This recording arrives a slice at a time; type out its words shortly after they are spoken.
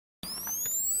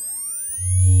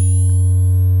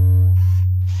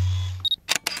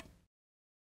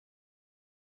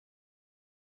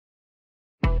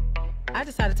I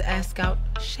decided to ask out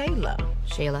Shayla.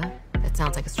 Shayla? That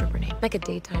sounds like a stripper name. Like a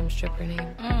daytime stripper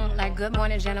name. Like good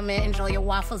morning, gentlemen. Enjoy your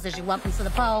waffles as you walk into the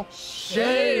pole.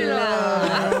 Shayla!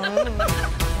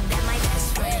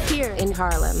 Here in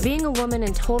Harlem, being a woman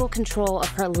in total control of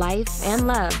her life and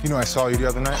love. You know, I saw you the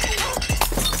other night.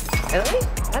 Really?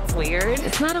 That's weird.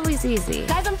 It's not always easy.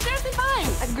 Guys, I'm seriously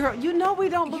fine. Girl, you know we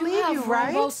don't believe you, right?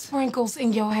 Rainbow sprinkles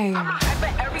in your hair.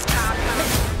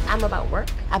 I'm about work,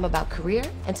 I'm about career,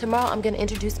 and tomorrow I'm gonna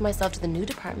introduce myself to the new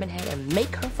department head and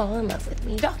make her fall in love with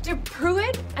me. Dr.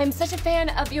 Pruitt, I'm such a fan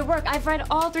of your work. I've read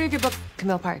all 3 of your books.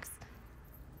 Camille Parks.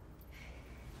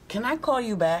 Can I call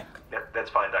you back? That's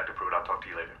fine, Dr. Pruitt. I'll talk to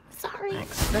you later. Sorry.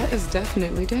 That is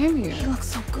definitely Damien. You look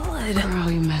so good. Girl,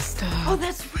 you messed up. Oh,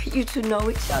 that's right. You two know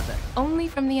each other. Only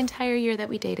from the entire year that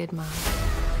we dated, Mom.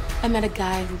 I met a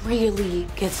guy who really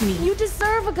gets me. You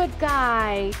deserve a good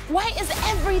guy. Why is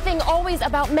everything always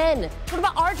about men? What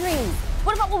about our dreams?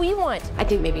 What about what we want? I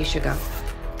think maybe you should go.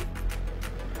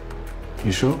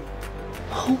 You sure?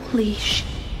 Holy shit.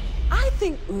 I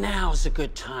think now's a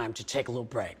good time to take a little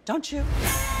break, don't you?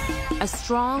 A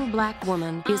strong Black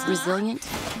woman is resilient,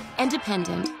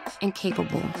 independent, and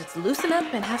capable. Let's loosen up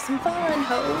and have some fun,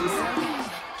 hoes.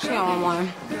 She on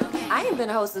one. I ain't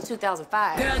been a host since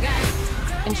 2005.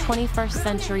 In 21st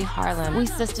century Harlem, we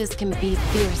sisters can be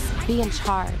fierce, be in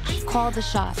charge, call the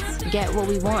shots, get what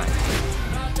we want.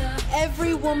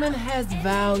 Every woman has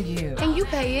value. And you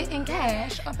pay it in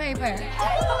cash or paper.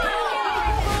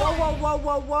 Whoa, whoa, whoa,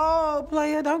 whoa, whoa,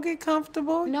 player, don't get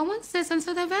comfortable. No one sits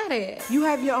until they've had it. You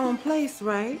have your own place,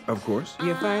 right? Of course.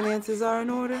 Your finances are in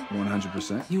order?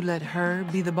 100%. You let her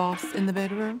be the boss in the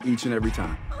bedroom? Each and every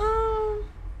time.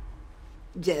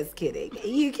 Just kidding.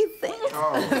 You can sing.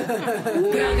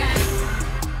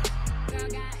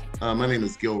 My name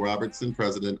is Gil Robertson,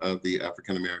 president of the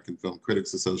African American Film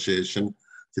Critics Association.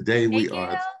 Today we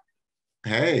are...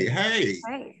 Hey.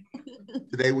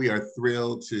 Today we are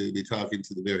thrilled to be talking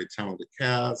to the very talented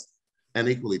cast and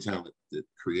equally talented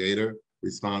creator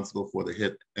responsible for the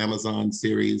hit Amazon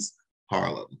series,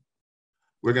 Harlem.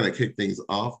 We're going to kick things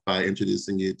off by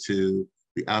introducing you to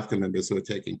the AAFCA members who are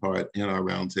taking part in our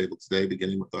roundtable today,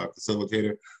 beginning with our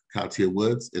facilitator, Katia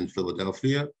Woods in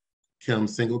Philadelphia, Kim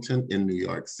Singleton in New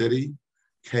York City,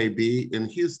 KB in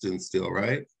Houston still,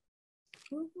 right?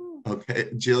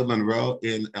 Okay, Jill Monroe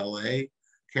in LA,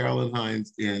 Carolyn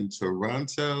Hines in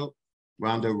Toronto,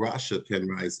 Rhonda Rasha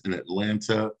Penrice in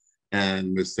Atlanta,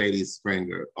 and Mercedes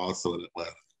Springer also in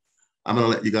Atlanta. I'm gonna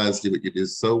let you guys do what you do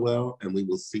so well, and we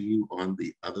will see you on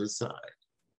the other side.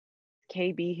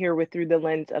 KB here with Through the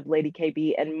Lens of Lady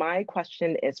KB, and my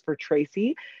question is for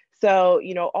Tracy. So,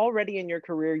 you know, already in your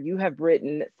career, you have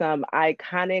written some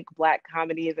iconic Black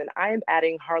comedies, and I am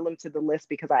adding Harlem to the list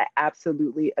because I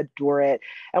absolutely adore it.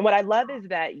 And what I love is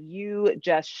that you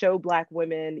just show Black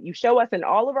women, you show us in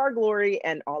all of our glory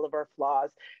and all of our flaws.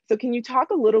 So can you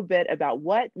talk a little bit about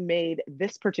what made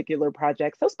this particular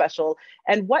project so special,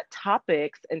 and what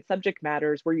topics and subject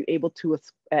matters were you able to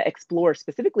explore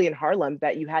specifically in Harlem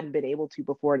that you hadn't been able to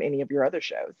before in any of your other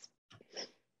shows?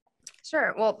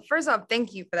 Sure. Well, first off,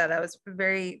 thank you for that. That was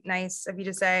very nice of you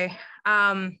to say.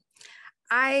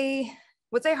 I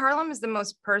would say Harlem is the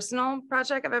most personal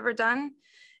project I've ever done.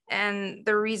 And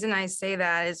the reason I say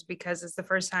that is because it's the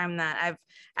first time that I've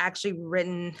actually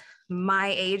written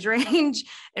my age range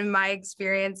and my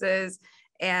experiences.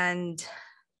 And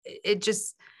it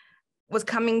just was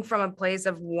coming from a place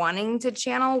of wanting to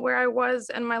channel where I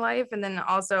was in my life. And then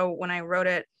also when I wrote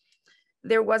it,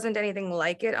 there wasn't anything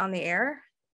like it on the air.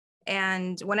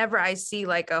 And whenever I see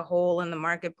like a hole in the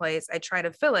marketplace, I try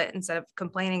to fill it instead of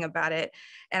complaining about it.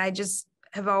 And I just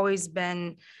have always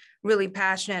been really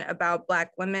passionate about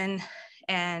Black women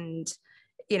and,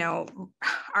 you know,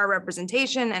 our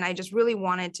representation. And I just really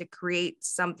wanted to create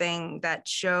something that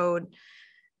showed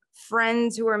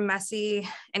friends who are messy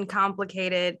and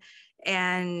complicated.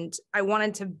 And I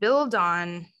wanted to build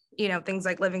on, you know, things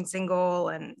like Living Single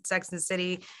and Sex and the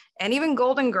City, and even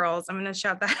Golden Girls. I'm going to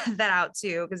shout that out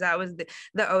too, because that was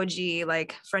the OG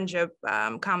like friendship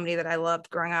comedy that I loved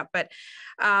growing up. But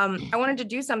I wanted to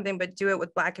do something, but do it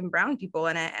with Black and brown people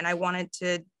in it. And I wanted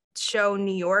to show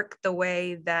New York the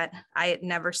way that I had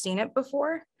never seen it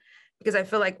before. Because I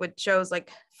feel like with shows like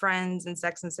Friends and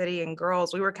Sex and the City and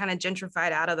Girls, we were kind of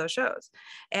gentrified out of those shows.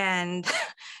 And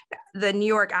the New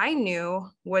York I knew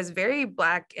was very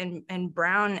Black and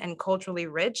brown and culturally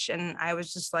rich. And I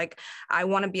was just like, I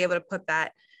want to be able to put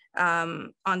that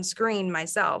on screen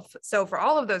myself. So for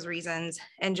all of those reasons,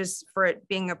 and just for it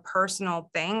being a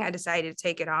personal thing, I decided to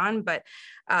take it on. But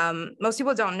most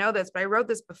people don't know this, but I wrote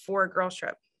this before Girls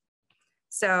Trip.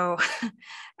 So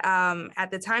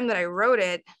at the time that I wrote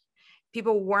it,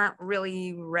 people weren't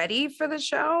really ready for the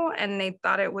show and they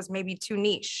thought it was maybe too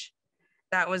niche.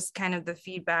 That was kind of the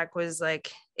feedback, was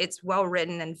like, it's well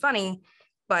written and funny,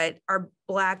 but are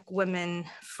Black women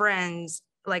friends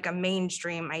like a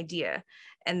mainstream idea?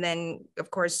 And then, of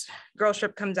course, Girl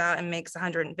Trip comes out and makes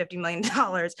 $150 million.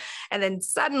 And then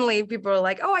suddenly people are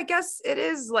like, oh, I guess it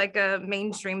is like a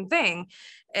mainstream thing.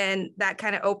 And that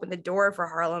kind of opened the door for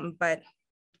Harlem. But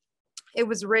it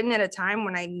was written at a time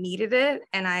when I needed it.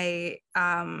 And I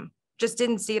just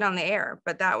didn't see it on the air.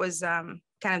 But that was kind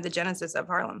of the genesis of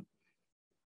Harlem.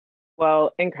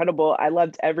 Well, incredible. I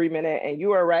loved every minute, and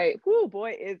you are right. Whoo,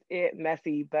 boy, is it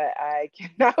messy, but I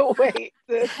cannot wait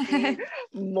to see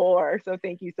more. So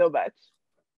thank you so much.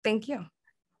 Thank you.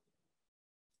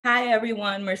 Hi,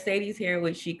 everyone. Mercedes here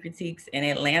with She Critiques in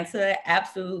Atlanta.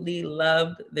 Absolutely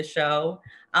loved the show.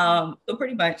 So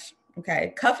pretty much,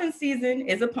 okay, cuffing season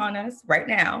is upon us right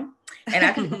now.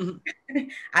 And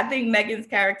I think Megan's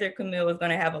character, Camille, is going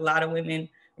to have a lot of women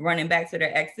running back to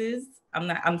their exes.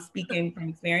 I'm speaking from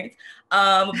experience.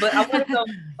 But I want to know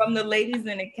from the ladies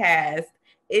in the cast,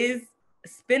 is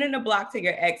spinning the block to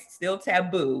your ex still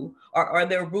taboo, or are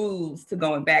there rules to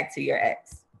going back to your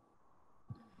ex?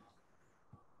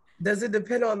 Does it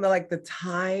depend on the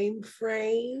time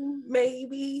frame,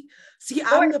 maybe? See,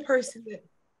 I'm the person that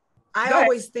I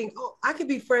always think, oh, I could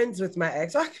be friends with my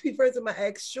ex, or I could be friends with my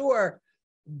ex, sure.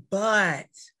 But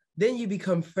then you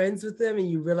become friends with them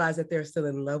and you realize that they're still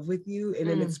in love with you, and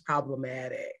then it's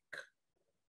problematic.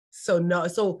 So no,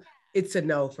 so it's a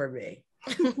no for me.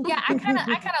 Yeah, I kind of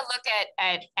look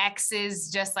at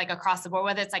exes just like across the board,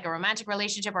 whether it's like a romantic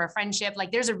relationship or a friendship,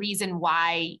 like there's a reason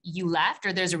why you left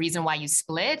or there's a reason why you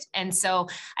split. And so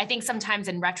I think sometimes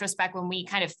in retrospect, when we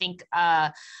kind of think,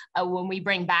 when we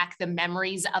bring back the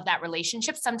memories of that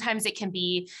relationship, sometimes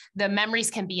the memories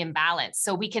can be imbalanced.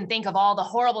 So we can think of all the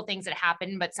horrible things that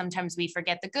happened, but sometimes we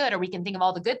forget the good, or we can think of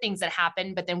all the good things that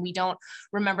happened, but then we don't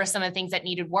remember some of the things that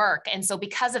needed work. And so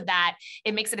because of that,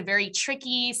 it makes it a very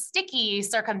tricky, sticky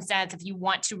circumstance if you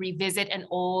want to revisit an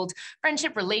old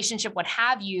friendship, relationship, what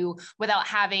have you, without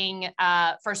having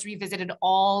first revisited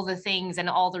all the things and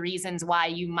all the reasons why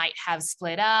you might have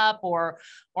split up or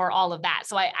all of that.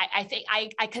 So I think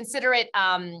I consider it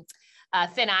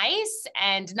thin ice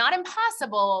and not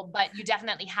impossible, but you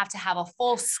definitely have to have a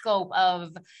full scope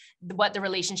of what the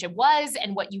relationship was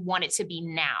and what you want it to be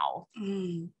now.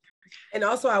 And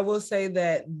also I will say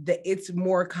that it's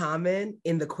more common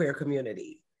in the queer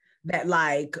community that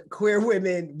like queer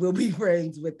women will be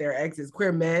friends with their exes.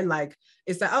 Queer men, like,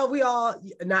 it's like, oh, we all,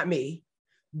 not me,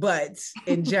 but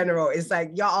in general, it's like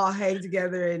y'all all hang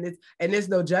together and there's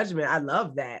no judgment. I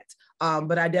love that.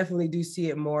 But I definitely do see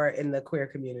it more in the queer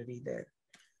community than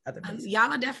other places.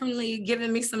 Y'all are definitely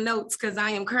giving me some notes because I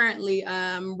am currently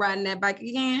riding that bike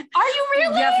again. Are you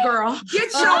really? Yes, girl.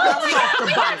 Get your off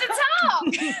the bike.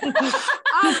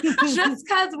 Just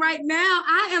because right now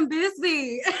I am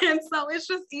busy, and so it's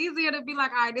just easier to be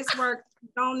like, all right, this work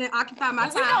don't occupy my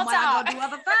time while I go do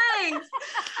other things.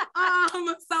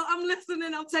 So I'm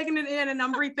listening, I'm taking it in, and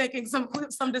I'm rethinking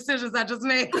some decisions I just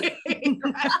made. But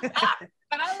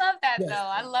I love that though.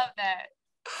 I love that.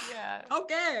 Yeah.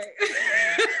 Okay.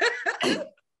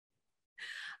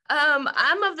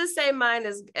 I'm of the same mind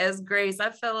as Grace.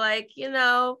 I feel like,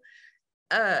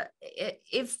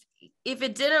 if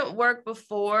it didn't work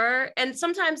before, and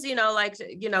sometimes,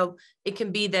 it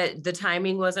can be that the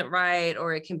timing wasn't right,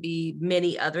 or it can be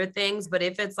many other things, but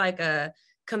if it's like a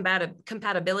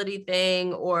compatibility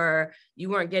thing, or you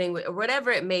weren't getting, or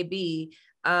whatever it may be,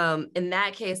 in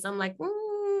that case, I'm like,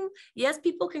 yes,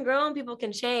 people can grow and people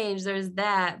can change. There's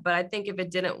that. But I think if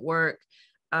it didn't work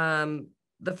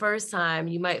the first time,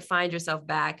 you might find yourself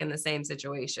back in the same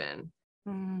situation.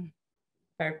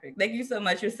 Perfect. Thank you so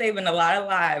much. You're saving a lot of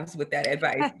lives with that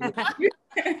advice.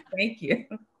 Thank you.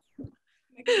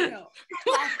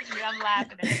 I'm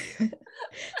laughing at you.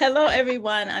 Hello,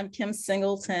 everyone. I'm Kim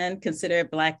Singleton,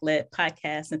 considered Blacklit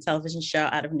podcast and television show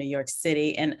out of New York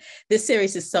City. And this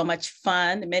series is so much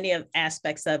fun. Many of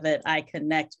aspects of it, I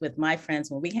connect with my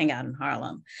friends when we hang out in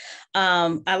Harlem.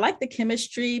 I like the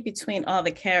chemistry between all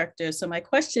the characters. So my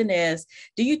question is,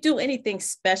 do you do anything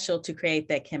special to create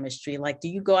that chemistry? Like, do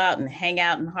you go out and hang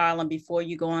out in Harlem before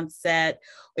you go on set?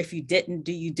 Or if you didn't,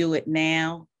 do you do it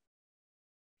now?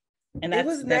 And it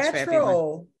was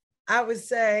natural. I would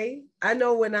say, I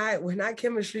know when I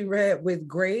chemistry read with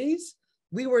Grace,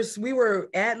 we were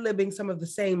ad-libbing some of the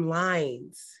same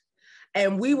lines.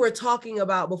 And we were talking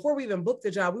about, before we even booked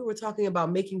the job, we were talking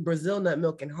about making Brazil nut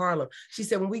milk in Harlem. She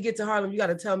said, when we get to Harlem, you got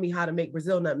to tell me how to make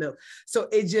Brazil nut milk. So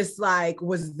it just like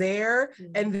was there.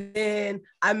 And then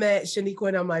I met Shoniqua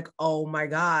and I'm like, oh my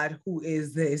God, who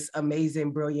is this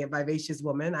amazing, brilliant, vivacious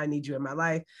woman? I need you in my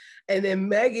life. And then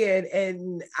Megan,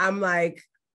 and I'm like,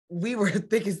 we were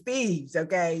thick as thieves,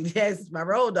 okay? Yes, my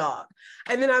road dog.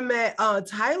 And then I met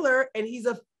Tyler, and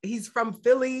he's from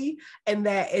Philly, and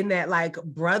that like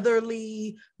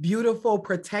brotherly, beautiful,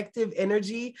 protective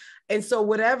energy. And so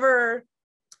whatever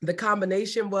the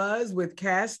combination was with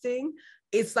casting,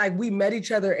 it's like we met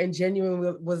each other and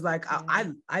genuinely was like,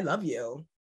 I love you.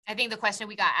 I think the question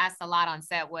we got asked a lot on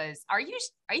set was, are you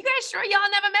guys sure y'all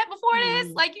never met before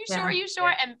this? Like, you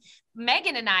sure? And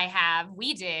Megan and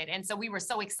we did. And so we were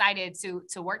so excited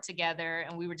to work together.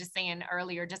 And we were just saying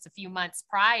earlier, just a few months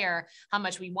prior, how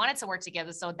much we wanted to work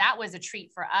together. So that was a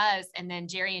treat for us. And then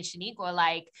Jerrie and Shoniqua,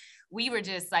 like, we were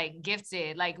just like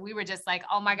gifted. Like, we were just like,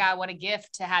 oh my God, what a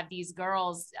gift to have these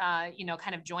girls,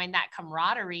 kind of join that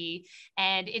camaraderie.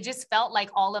 And it just felt like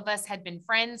all of us had been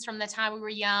friends from the time we were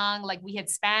young. Like, we had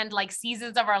spanned like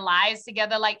seasons of our lives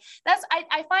together. Like,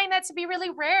 I find that to be really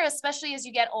rare, especially as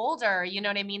you get older, you know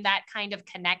what I mean? That kind of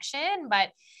connection,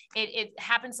 but it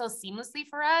happened so seamlessly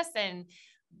for us. And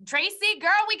Tracy,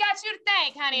 girl, we got you to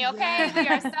thank, honey. Okay. We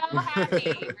are so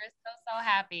happy. We're so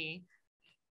happy.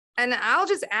 And I'll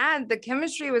just add, the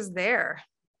chemistry was there.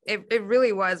 It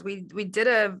really was. We did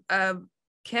a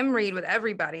chem read with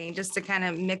everybody just to kind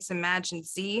of mix and match and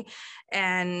see.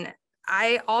 And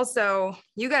I also,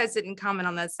 you guys didn't comment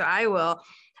on this, so I will.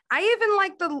 I even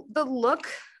like the look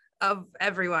of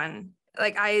everyone.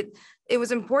 Like, it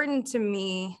was important to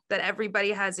me that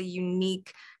everybody has a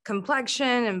unique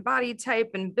complexion and body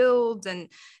type and build. And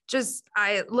just,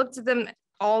 I looked at them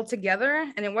all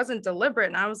together, and it wasn't deliberate.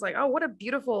 And I was like, oh, what a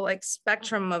beautiful like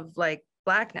spectrum of like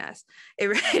Blackness.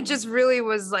 It just really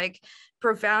was like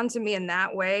profound to me in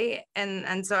that way. And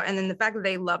then the fact that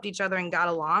they loved each other and got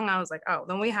along, I was like, oh,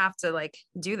 then we have to like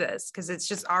do this, because it's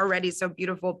just already so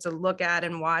beautiful to look at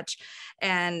and watch.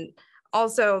 And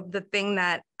also the thing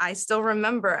that I still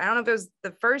remember, I don't know if it was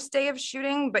the first day of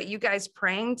shooting, but you guys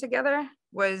praying together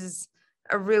was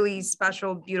a really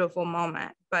special, beautiful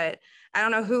moment. But I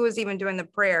don't know who was even doing the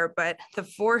prayer, but the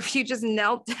four of you just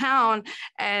knelt down,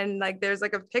 and like there's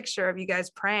like a picture of you guys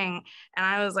praying. And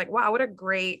I was like, wow, what a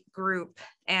great group.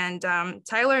 And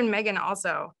Tyler and Megan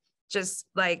also just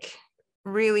like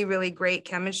really, really great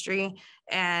chemistry.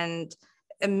 And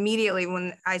immediately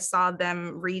when I saw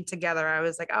them read together, I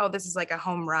was like, oh, this is like a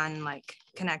home run like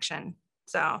connection.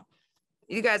 So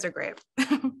you guys are great.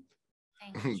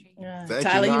 Yeah. Thank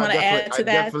Tyler, you want to add to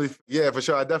that? Yeah, for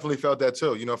sure. I definitely felt that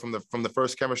too, from the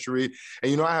first chemistry.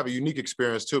 And, I have a unique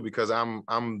experience too, because I'm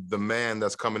the man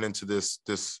that's coming into this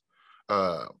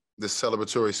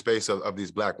celebratory space of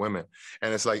these Black women.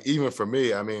 And it's like, even for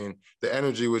me, I mean, the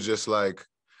energy was just like,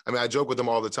 I joke with them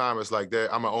all the time. It's like,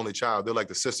 I'm an only child. They're like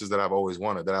the sisters that I've always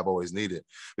wanted, that I've always needed.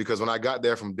 Because when I got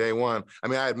there from day one,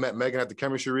 I had met Megan at the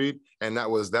chemistry read, and that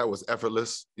was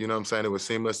effortless. You know what I'm saying? It was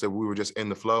seamless, that we were just in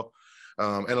the flow.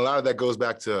 And a lot of that goes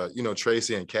back to,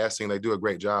 Tracy and casting. They do a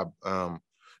great job of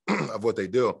what they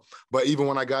do. But even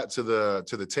when I got to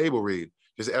the table read,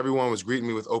 just everyone was greeting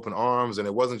me with open arms. And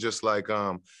it wasn't just like,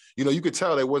 you could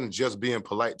tell they wasn't just being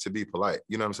polite to be polite.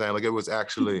 You know what I'm saying? Like, it was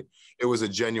actually, it was a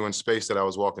genuine space that I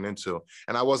was walking into.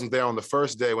 And I wasn't there on the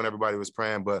first day when everybody was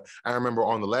praying, but I remember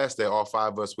on the last day, all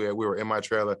five of us, we were in my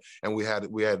trailer, and we had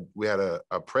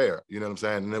a prayer, you know what I'm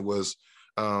saying? And it was,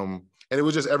 and it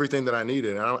was just everything that I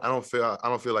needed. And I don't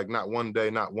feel like not one day,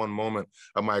 not one moment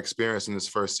of my experience in this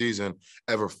first season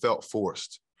ever felt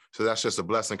forced. So that's just a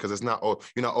blessing, because it's not,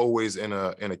 you're not always in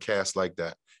a cast like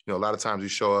that. A lot of times you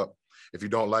show up, if you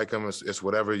don't like them, it's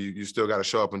whatever, you still got to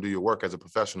show up and do your work as a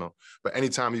professional. But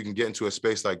anytime you can get into a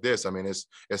space like this,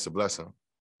 it's a blessing.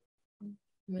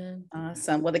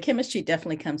 Awesome. Well, the chemistry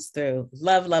definitely comes through.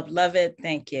 Love, love, love it.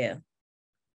 Thank you.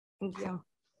 Thank you.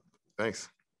 Thanks.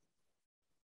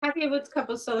 Happy with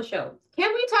Couple Social.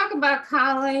 Can we talk about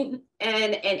Colin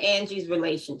and Angie's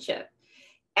relationship?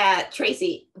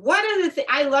 Tracy, one of the things,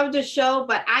 I love the show,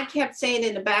 but I kept saying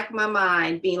in the back of my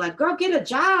mind, being like, girl, get a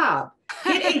job.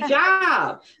 Get a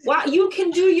job. Well, you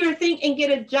can do your thing and get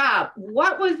a job.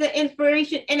 What was the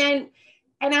inspiration? And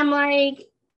I'm like,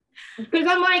 because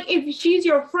I'm like, if she's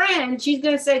your friend, she's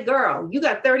going to say, girl, you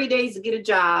got 30 days to get a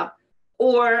job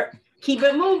or keep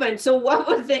it moving. So what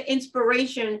was the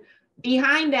inspiration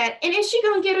behind that? And is she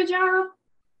going to get a job?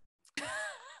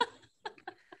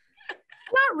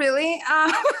 Not really.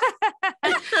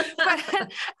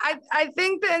 But I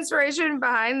think the inspiration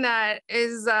behind that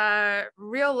is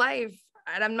real life.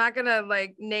 and I'm not gonna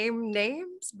like name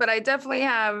names, but I definitely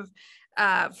have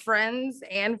friends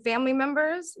and family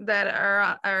members that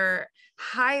are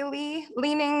highly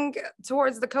leaning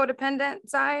towards the codependent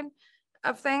side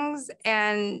of things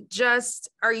and just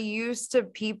are used to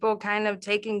people kind of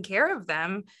taking care of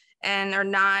them and are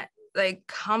not like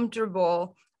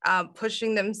comfortable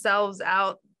pushing themselves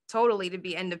out totally to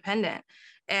be independent.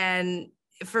 And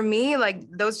for me, like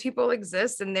those people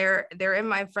exist and they're in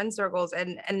my friend circles.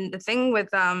 And the thing with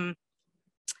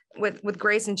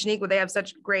Grace and Shoniqua, they have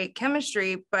such great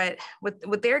chemistry, but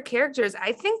with their characters,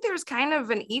 I think there's kind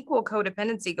of an equal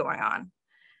codependency going on.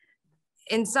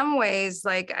 In some ways,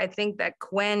 like I think that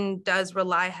Quinn does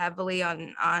rely heavily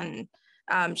on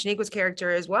Shoniqua's character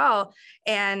as well.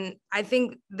 And I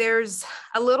think there's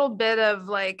a little bit of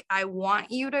like, I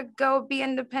want you to go be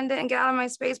independent and get out of my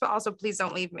space, but also please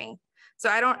don't leave me. So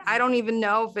I don't even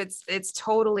know if it's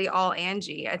totally all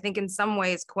Angie. I think in some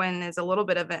ways Quinn is a little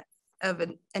bit of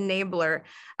an enabler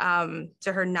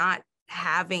to her not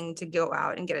having to go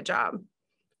out and get a job.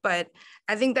 But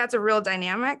I think that's a real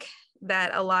dynamic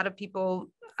that a lot of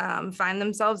people find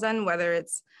themselves in, whether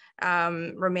it's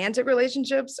romantic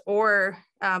relationships or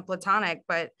platonic.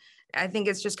 But I think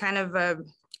it's just kind of a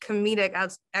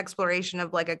comedic exploration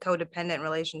of like a codependent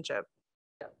relationship.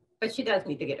 But she does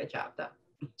need to get a job though.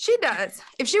 She does.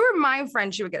 If she were my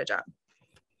friend, she would get a job.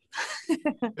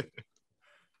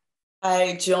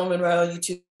 Hi, Jill Monroe,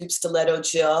 YouTube Stiletto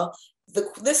Jill.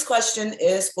 This question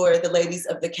is for the ladies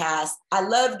of the cast. I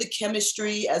love the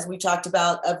chemistry, as we talked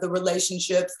about, of the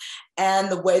relationships and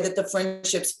the way that the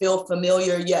friendships feel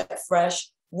familiar yet fresh.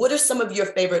 What are some of your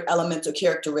favorite elements or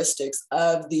characteristics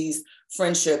of these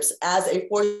friendships as a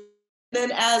force,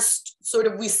 and as sort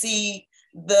of we see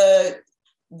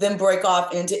them break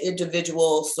off into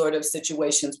individual sort of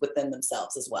situations within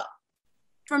themselves as well?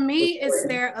 For me, it's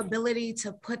their ability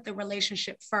to put the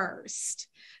relationship first.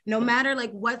 No matter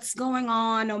like what's going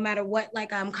on, no matter what like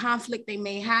conflict they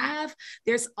may have,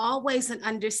 there's always an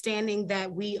understanding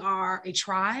that we are a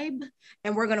tribe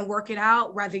and we're gonna work it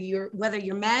out, whether you're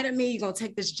mad at me, you're gonna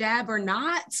take this jab or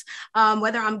not,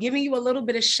 whether I'm giving you a little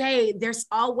bit of shade, there's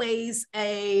always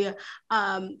a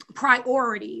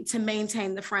priority to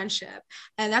maintain the friendship.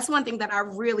 And that's one thing that I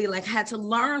really like had to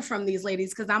learn from these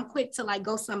ladies, because I'm quick to like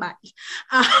go somebody.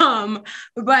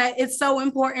 But it's so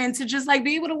important to just like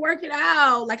be able to work it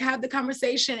out, like have the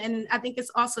conversation. And I think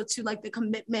it's also to like the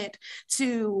commitment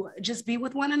to just be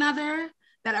with one another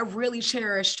that I really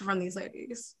cherished from these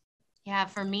ladies. Yeah,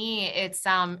 for me, it's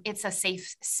a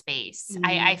safe space.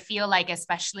 I feel like,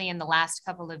 especially in the last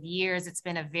couple of years, it's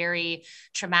been a very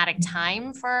traumatic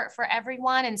time for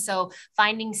everyone. And so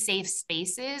finding safe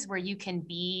spaces where you can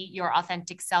be your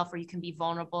authentic self, where you can be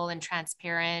vulnerable and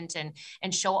transparent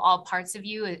and show all parts of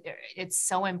you, it's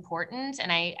so important.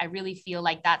 And I really feel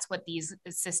like that's what these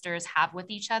sisters have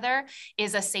with each other,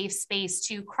 is a safe space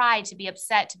to cry, to be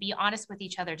upset, to be honest with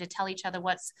each other, to tell each other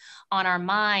what's on our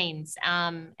minds.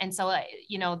 And so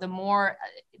you know, the more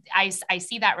I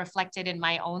see that reflected in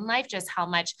my own life, just how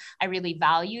much I really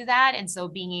value that. And so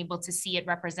being able to see it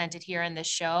represented here in the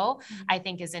show, I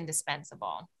think is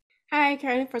indispensable. Hi,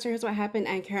 Carolyn Foster, Here's What Happened,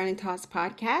 and Carolyn Talks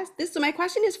podcast. So my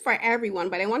question is for everyone,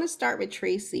 but I want to start with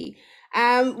Tracy.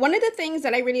 One of the things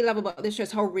that I really love about this show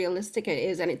is how realistic it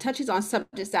is, and it touches on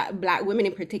subjects that Black women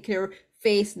in particular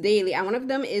face daily. And one of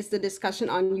them is the discussion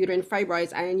on uterine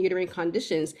fibroids and uterine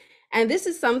conditions. And this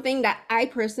is something that I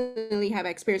personally have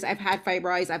experienced. I've had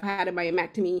fibroids, I've had a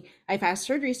myomectomy, I've had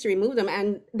surgeries to remove them.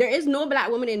 And there is no Black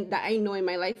woman that I know in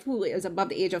my life who is above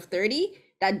the age of 30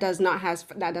 that does not have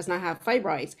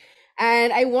fibroids.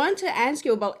 And I want to ask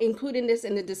you about including this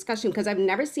in the discussion, because I've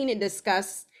never seen it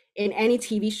discussed in any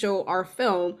TV show or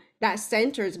film that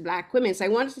centers Black women. So I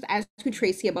wanted to ask you,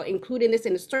 Tracy, about including this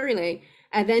in the storyline,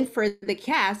 and then for the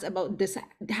cast about this,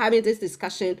 having this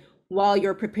discussion while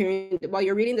you're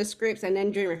reading the scripts and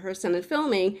then during rehearsal and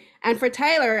filming. And for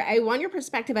Tyler, I want your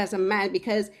perspective as a man,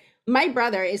 because my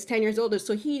brother is 10 years older,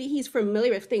 so he's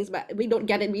familiar with things, but we don't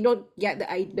get it. We don't get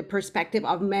the perspective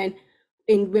of men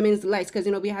in women's lives, because,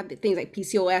 you know, we have the things like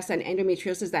PCOS and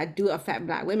endometriosis that do affect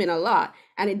Black women a lot.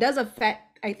 And it does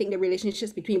affect, I think, the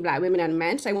relationships between Black women and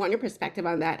men. So I want your perspective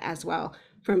on that as well,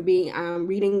 from being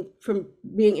from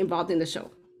being involved in the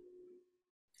show.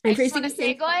 And I just want to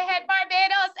say, go ahead,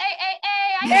 Barbados.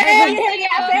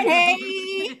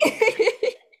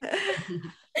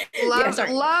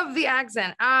 Love the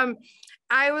accent.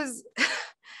 I was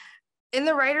in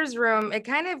the writer's room. It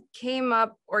kind of came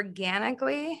up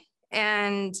organically.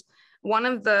 And one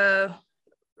of the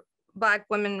Black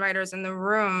women writers in the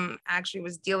room actually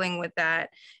was dealing with that.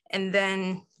 And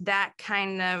then that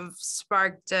kind of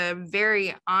sparked a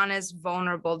very honest,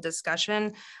 vulnerable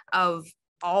discussion of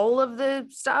all of the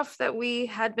stuff that we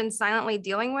had been silently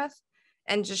dealing with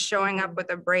and just showing up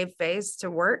with a brave face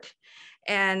to work.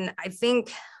 And I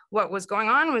think what was going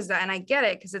on was that, and I get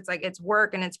it, because it's like, it's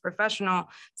work and it's professional.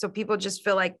 So people just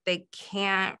feel like they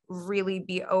can't really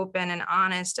be open and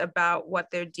honest about what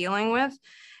they're dealing with.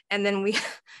 And then we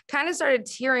kind of started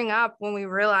tearing up when we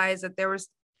realized that there was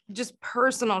just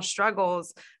personal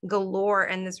struggles galore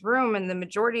in this room. And the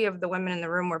majority of the women in the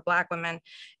room were Black women.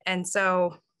 And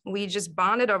so we just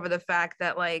bonded over the fact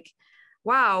that, like,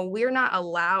 wow, we're not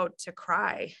allowed to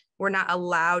cry. We're not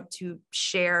allowed to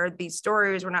share these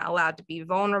stories. We're not allowed to be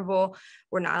vulnerable.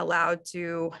 We're not allowed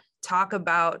to talk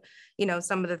about, you know,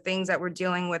 some of the things that we're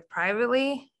dealing with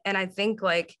privately. And I think,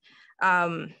 like,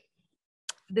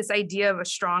 this idea of a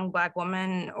strong Black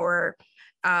woman, or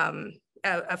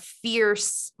a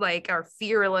fierce, like, or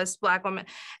fearless Black woman,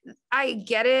 I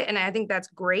get it. And I think that's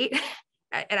great.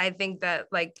 And I think that,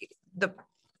 like,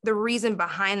 the reason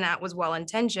behind that was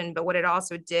well-intentioned, but what it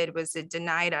also did was it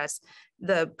denied us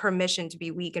the permission to be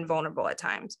weak and vulnerable at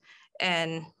times.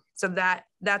 And so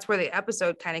that's where the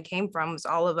episode kind of came from, was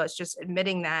all of us just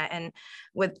admitting that. And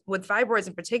with fibroids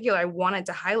in particular, I wanted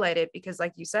to highlight it because,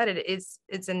 like you said,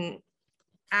 it's an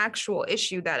actual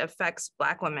issue that affects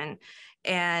Black women.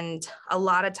 And a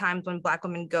lot of times when Black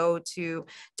women go to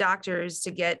doctors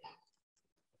to get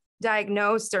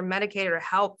diagnosed or medicated or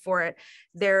help for it,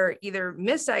 they're either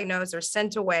misdiagnosed or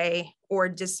sent away or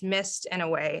dismissed in a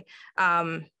way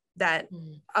that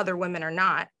other women are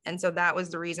not. And so that was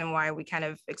the reason why we kind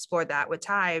of explored that with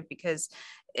Ty, because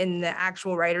in the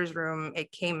actual writer's room,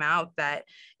 it came out that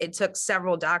it took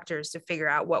several doctors to figure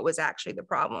out what was actually the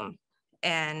problem.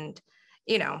 And,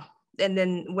 you know, and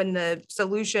then when the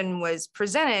solution was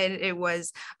presented, it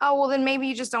was, oh, well, then maybe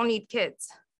you just don't need kids.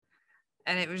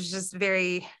 And it was just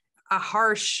a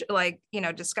harsh, like, you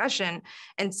know, discussion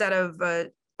instead of a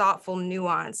thoughtful,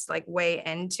 nuanced, like, way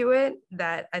into it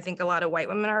that I think a lot of white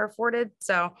women are afforded.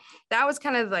 So that was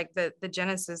kind of like the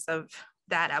genesis of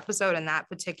that episode and that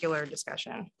particular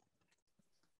discussion.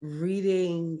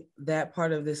 Reading that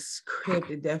part of the script,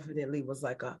 it definitely was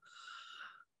like a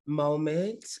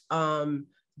moment.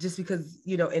 Just because,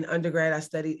 you know, in undergrad, I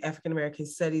studied African-American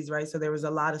studies, right? So there was a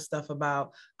lot of stuff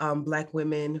about Black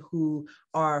women who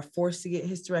are forced to get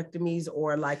hysterectomies,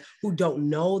 or like who don't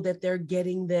know that they're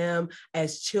getting them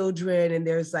as children. And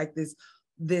there's like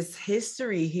this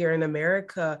history here in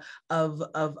America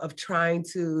of trying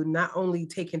to not only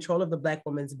take control of the Black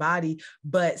woman's body,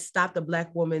 but stop the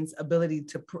Black woman's ability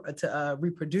to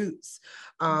reproduce.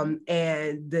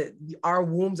 And our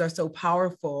wombs are so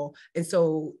powerful. And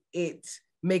so it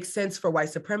makes sense for white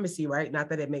supremacy, right? Not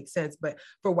that it makes sense, but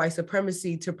for white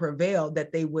supremacy to prevail,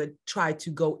 that they would try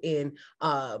to go in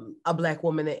a Black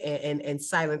woman and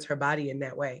silence her body in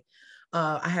that way.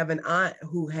 I have an aunt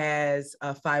who has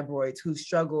fibroids, who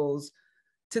struggles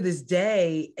to this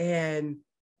day. And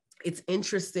it's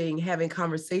interesting having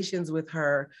conversations with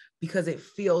her because it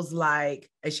feels like,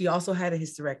 and she also had a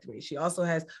hysterectomy. She also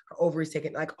has her ovaries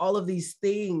taken, like all of these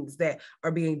things that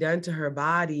are being done to her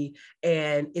body.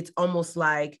 And it's almost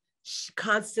like she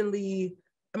constantly,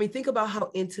 I mean, think about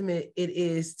how intimate it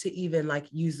is to even like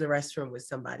use the restroom with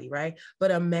somebody, right?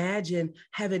 But imagine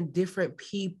having different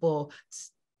people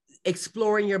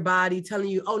exploring your body, telling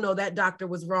you, oh no, that doctor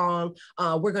was wrong.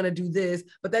 We're going to do this,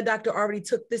 but that doctor already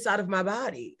took this out of my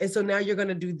body. And so now you're going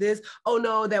to do this. Oh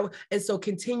no, and so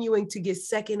continuing to get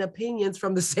second opinions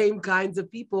from the same kinds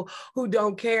of people who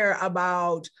don't care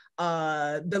about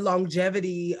the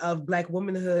longevity of Black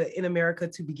womanhood in America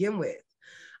to begin with.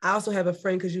 I also have a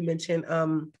friend, because you mentioned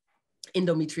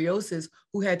endometriosis,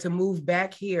 who had to move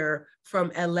back here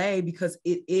from LA because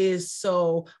it is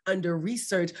so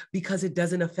under-researched, because it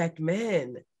doesn't affect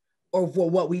men. Or for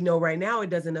what we know right now, it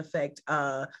doesn't affect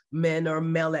men or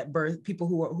male at birth, people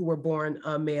who were born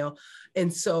male.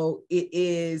 And so it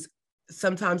is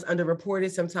sometimes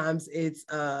underreported, sometimes it's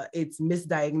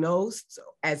misdiagnosed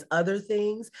as other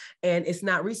things, and it's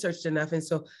not researched enough. And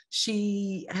so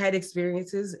she had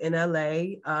experiences in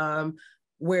LA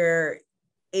where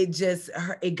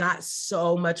it got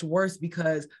so much worse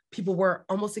because people were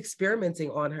almost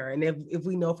experimenting on her. And if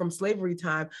we know from slavery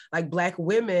time, like Black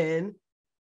women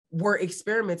were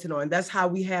experimented on. That's how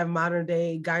we have modern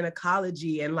day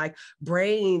gynecology and like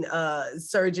brain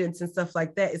surgeons and stuff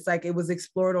like that. It's like it was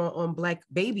explored on Black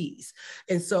babies.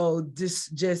 And so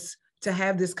just to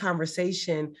have this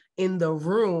conversation in the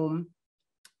room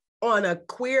on a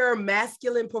queer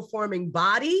masculine performing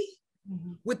body,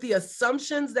 with the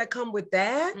assumptions that come with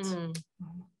that,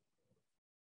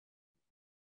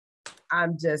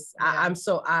 I'm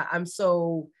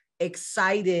so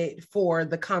excited for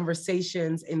the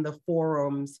conversations in the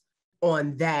forums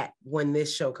on that when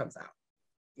this show comes out.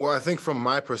 Well, I think from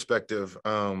my perspective,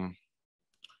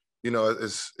 you know,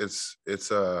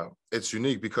 it's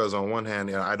unique because on one hand,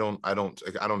 you know, I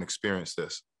don't experience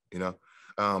this, you know,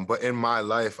 but in my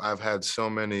life, I've had so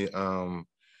many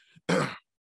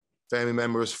family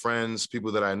members, friends,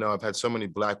 people that I know. I've had so many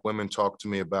Black women talk to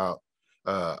me about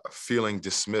feeling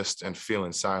dismissed and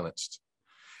feeling silenced,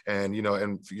 and you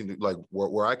know, like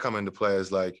where I come into play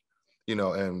is like, you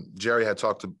know, and Jerrie had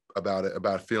talked about it,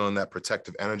 about feeling that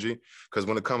protective energy. Because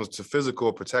when it comes to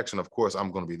physical protection, of course,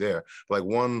 I'm going to be there. Like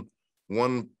one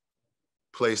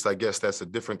place, I guess, that's a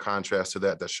different contrast to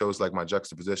that shows like my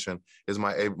juxtaposition is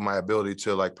my ability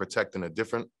to like protect in a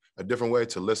different way,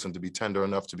 to listen, to be tender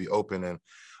enough, to be open, and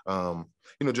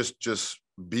you know, just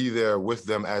be there with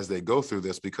them as they go through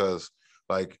this. Because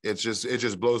like it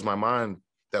just blows my mind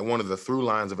that one of the through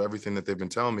lines of everything that they've been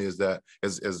telling me is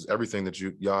everything that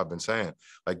y'all have been saying.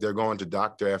 Like they're going to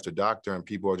doctor after doctor and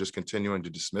people are just continuing to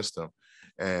dismiss them,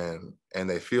 and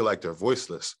they feel like they're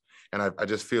voiceless. And I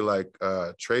just feel like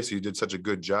Tracy did such a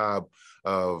good job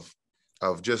of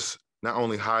just not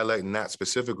only highlighting that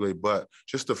specifically, but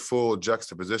just the full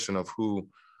juxtaposition of who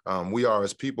we are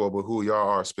as people, but who y'all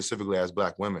are specifically as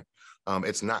Black women.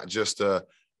 It's not just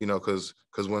you know, because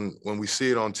when we see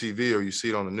it on TV or you see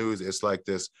it on the news, it's like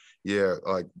this,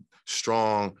 like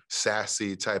strong,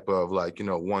 sassy type of like, you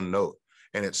know, one note.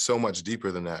 And it's so much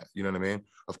deeper than that. You know what I mean?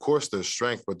 Of course, there's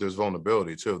strength, but there's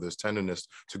vulnerability too. There's tenderness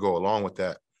to go along with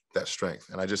that strength.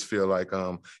 And I just feel like,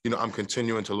 you know, I'm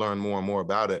continuing to learn more and more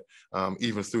about it,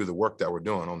 even through the work that we're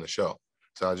doing on the show.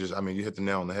 So I mean, you hit the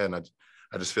nail on the head. And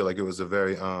I just feel like it was a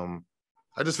very,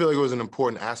 I just feel like it was an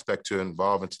important aspect to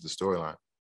involve into the storyline.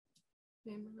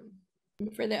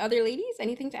 For the other ladies,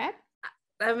 anything to add?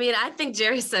 I mean, I think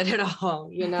Jerrie said it all,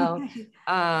 you know,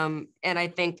 and I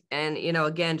think, and, you know,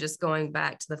 again, just going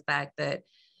back to the fact that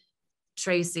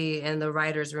Tracy and the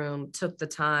writer's room took the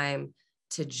time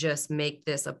to just make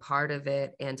this a part of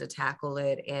it and to tackle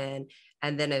it. And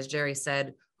then, as Jerrie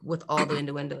said, with all the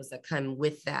innuendos that come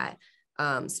with that,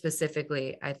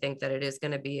 specifically, I think that it is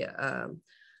going to be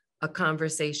a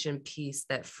conversation piece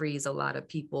that frees a lot of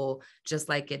people, just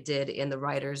like it did in the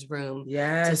writer's room,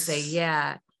 to say,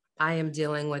 yeah, I am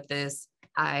dealing with this.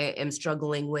 I am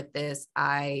struggling with this.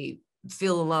 I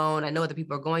feel alone. I know other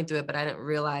people are going through it, but I didn't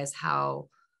realize how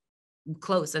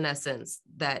close, in essence,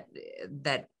 that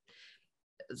a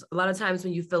lot of times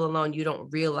when you feel alone, you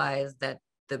don't realize that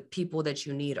the people that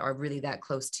you need are really that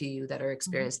close to you, that are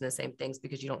experiencing the same things,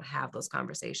 because you don't have those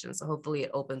conversations. So hopefully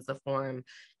it opens the forum,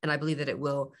 and I believe that it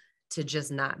will, to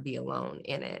just not be alone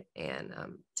in it, and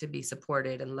to be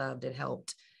supported and loved and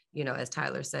helped, you know, as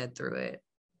Tyler said, through it.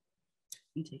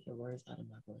 You take your words out of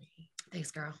my brain.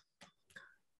 Thanks, girl.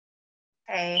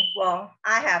 Hey, well,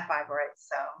 I have fibroids,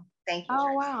 so thank you.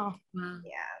 Oh, wow.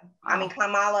 Yeah. I mean,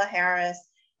 Kamala Harris,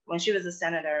 when she was a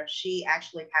senator, she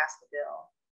actually passed a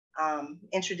bill,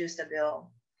 introduced a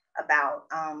bill about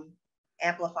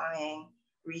amplifying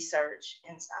research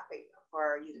and stopping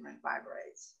for uterine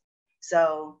fibroids.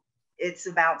 So it's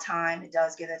about time. It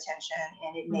does get attention,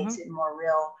 and it makes it more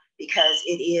real, because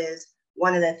it is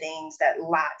one of the things that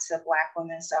lots of Black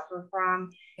women suffer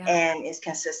from and is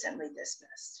consistently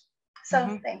dismissed.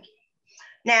 So thank you.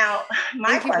 Now,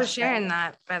 thank you for sharing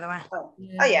that, by the way. Oh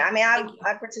yeah, I mean,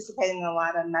 I participated in a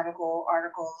lot of medical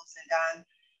articles and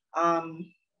done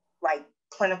like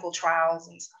clinical trials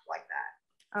and stuff like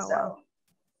that. Oh, so, wow.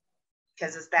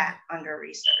 Because it's that under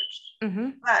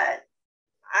researched. But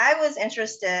I was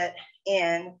interested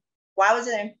in, why was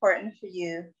it important for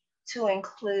you to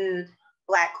include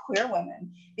Black queer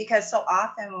women? Because so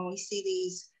often when we see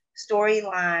these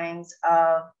storylines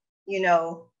of, you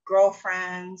know,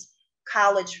 girlfriends,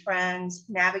 college friends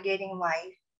navigating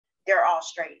life, they're all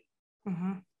straight.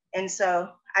 And so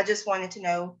I just wanted to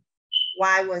know,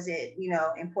 why was it, you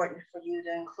know, important for you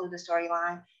to include the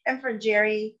storyline? And for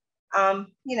Jerrie,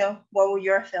 you know, what were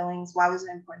your feelings? Why was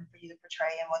it important for you to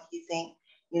portray, and what do you think,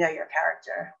 you know, your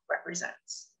character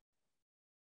represents?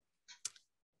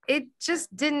 It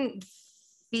just didn't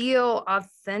feel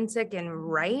authentic and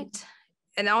right.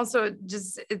 And also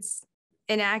just, it's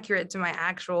inaccurate to my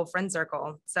actual friend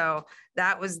circle. So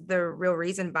that was the real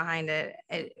reason behind it.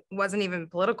 It wasn't even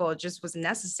political. It just was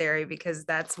necessary, because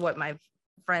that's what my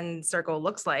friend circle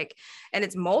looks like. And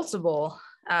it's multiple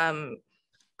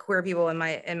queer people in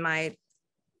my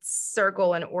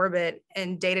circle and orbit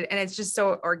and dated, and it's just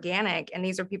so organic. And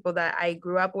these are people that I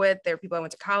grew up with. They're people I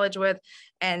went to college with,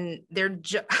 and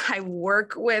I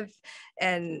work with,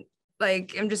 and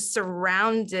like I'm just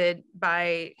surrounded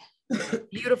by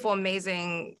beautiful,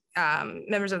 amazing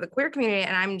members of the queer community.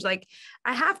 And I'm like,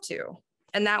 I have to.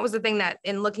 And that was the thing that,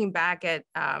 in looking back at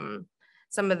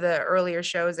some of the earlier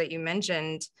shows that you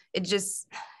mentioned,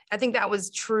 I think that was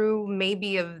true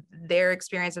maybe of their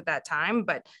experience at that time,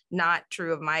 but not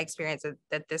true of my experience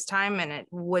at this time. And it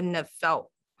wouldn't have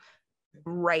felt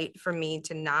right for me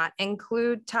to not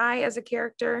include Ty as a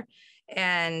character.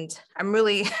 And I'm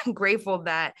really grateful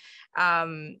that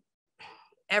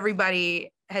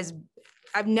everybody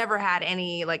I've never had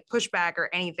any like pushback or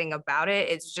anything about it.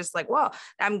 It's just like, well,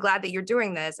 I'm glad that you're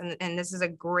doing this. And this is a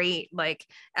great like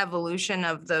evolution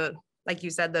of like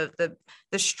you said, the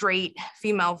straight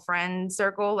female friend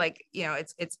circle. Like, you know,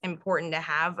 it's important to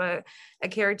have a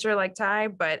character like Ty,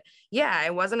 but yeah,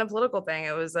 it wasn't a political thing.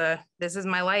 It was this is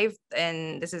my life,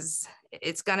 and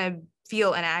it's gonna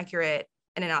feel inaccurate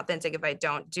and inauthentic if I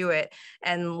don't do it.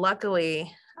 And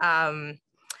luckily,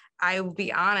 I will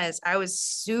be honest, I was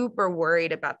super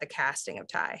worried about the casting of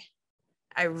Ty.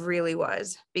 I really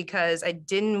was, because I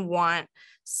didn't want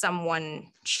someone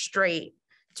straight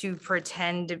to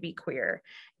pretend to be queer.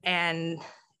 And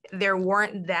there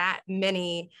weren't that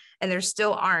many, and there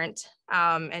still aren't.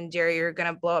 And Jerrie, you're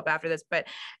gonna blow up after this, but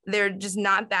there are just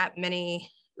not that many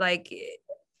like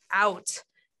out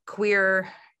queer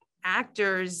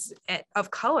actors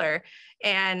of color.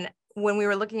 And when we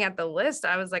were looking at the list,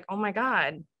 I was like, oh my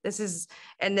God,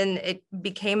 and then it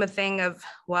became a thing of,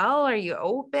 well, are you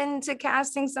open to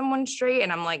casting someone straight?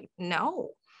 And I'm like,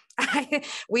 no.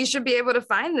 We should be able to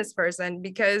find this person,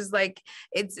 because like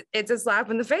it's a slap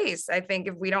in the face, I think,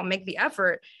 if we don't make the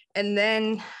effort. And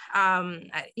then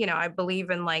I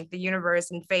believe in like the universe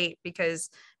and fate,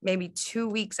 because maybe 2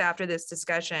 weeks after this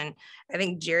discussion, I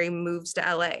think Jerrie moves to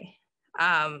LA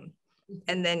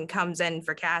and then comes in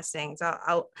for casting. So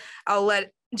I'll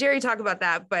let Jerrie talk about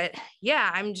that. But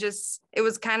yeah, it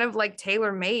was kind of like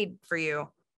tailor-made for you.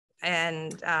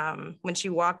 And when she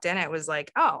walked in, it was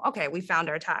like, oh, okay, we found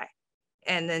our Ty.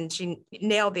 And then she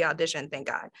nailed the audition, thank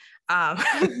God.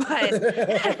 But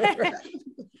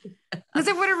because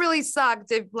it would have really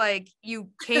sucked if like you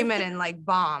came in and like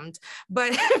bombed,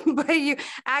 but you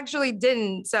actually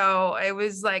didn't. So it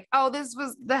was like, oh, this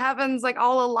was the heavens like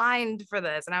all aligned for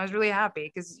this. And I was really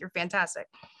happy, because you're fantastic.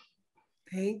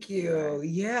 Thank you.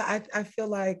 Yeah, I feel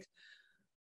like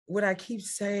what I keep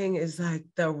saying is like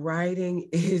the writing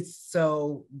is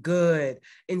so good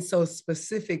and so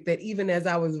specific that even as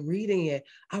I was reading it,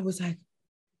 I was like,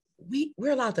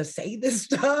 we're allowed to say this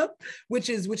stuff, which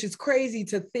is crazy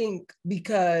to think,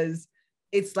 because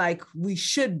it's like we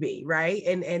should be, right?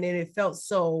 And it felt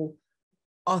so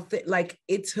authentic. Like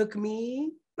it took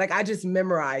me, like I just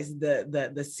memorized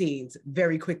the scenes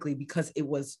very quickly because it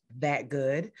was that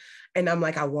good. And I'm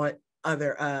like, I want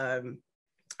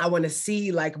to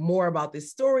see like more about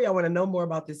this story. I want to know more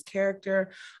about this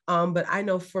character. But I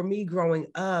know for me growing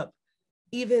up,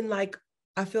 even like,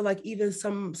 I feel like even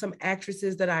some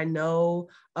actresses that I know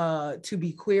to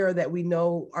be queer, that we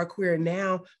know are queer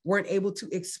now, weren't able to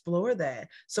explore that.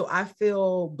 So I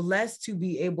feel blessed to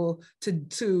be able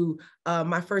to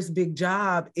my first big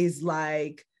job is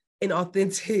like an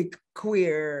authentic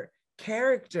queer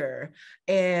character.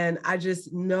 And I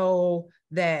just know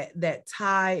that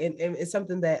Ty, and it's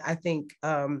something that I think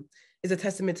is a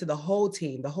testament to the whole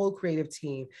team, the whole creative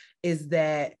team, is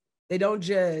that they don't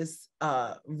just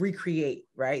recreate,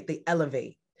 right? They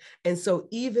elevate. And so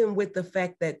even with the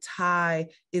fact that Ty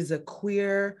is a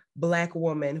queer Black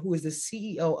woman who is the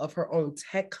CEO of her own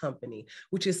tech company,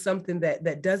 which is something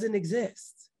that doesn't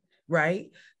exist,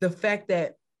 right? The fact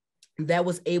that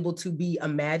was able to be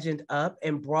imagined up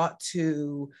and brought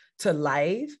to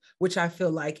life, which I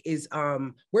feel like is,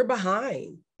 we're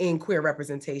behind in queer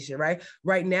representation, right?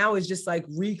 Right now it's just like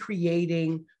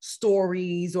recreating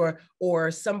stories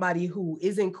or somebody who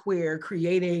isn't queer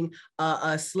creating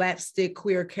a slapstick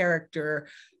queer character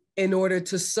in order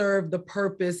to serve the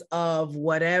purpose of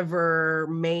whatever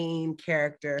main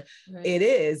character it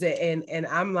is. And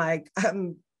I'm like,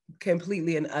 I'm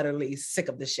completely and utterly sick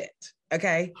of the shit.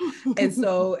 Okay. And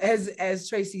so as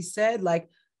Tracy said, like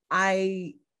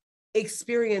I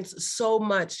experienced so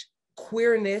much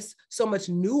queerness, so much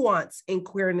nuance in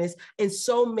queerness in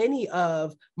so many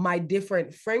of my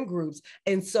different friend groups.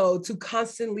 And so to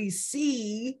constantly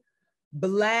see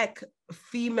Black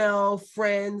female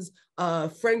friends,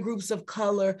 friend groups of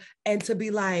color, and to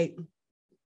be like,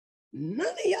 none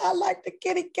of y'all like the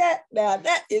kitty cat. Now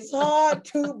that is hard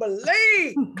to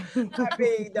believe. I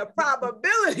mean, the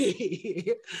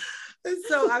probability. And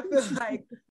so I feel like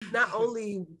not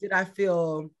only did I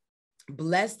feel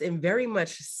blessed and very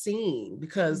much seen,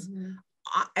 because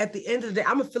at the end of the day,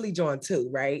 I'm a Philly John too,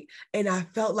 right? And I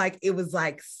felt like it was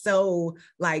like so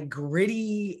like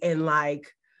gritty and like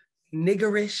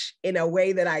niggerish in a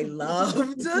way that I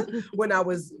loved when I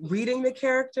was reading the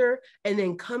character, and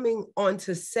then coming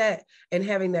onto set and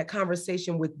having that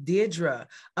conversation with Deirdre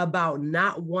about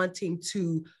not wanting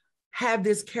to have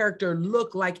this character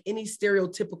look like any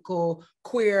stereotypical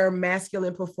queer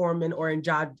masculine performing or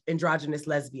androgynous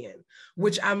lesbian,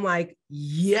 which I'm like,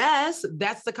 yes,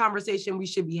 that's the conversation we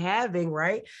should be having,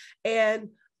 right? And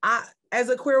I, as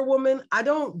a queer woman, I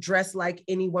don't dress like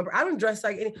anyone. I don't dress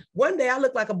like any. One day I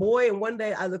look like a boy, and one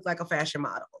day I look like a fashion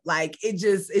model. Like it's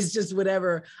just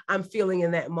whatever I'm feeling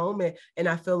in that moment. And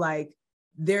I feel like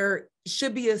there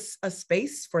should be a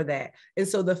space for that. And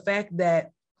so the fact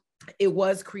that it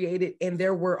was created and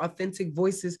there were authentic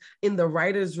voices in the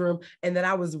writer's room, and that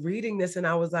I was reading this and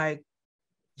I was like,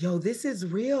 yo, this is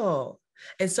real.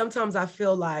 And sometimes I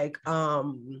feel like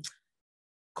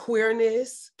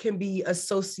queerness can be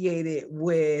associated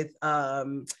with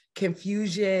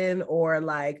confusion or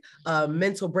like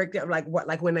mental breakdown, like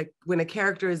when a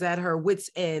character is at her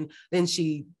wit's end, then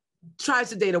she tries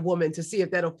to date a woman to see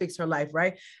if that'll fix her life,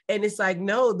 right? And it's like,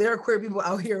 no, there are queer people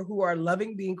out here who are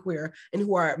loving being queer and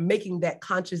who are making that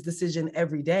conscious decision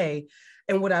every day.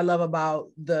 And what I love about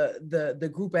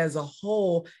the group as a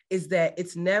whole is that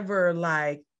it's never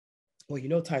like, well, you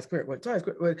know, Ty's queer. It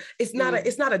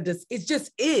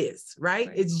just is,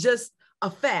 right? It's just a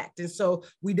fact. And so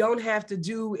we don't have to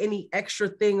do any extra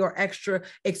thing or extra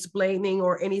explaining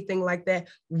or anything like that.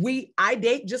 I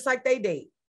date just like they date.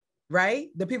 Right?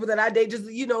 The people that I date, just,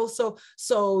 you know,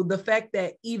 so the fact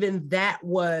that even that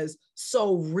was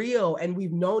so real and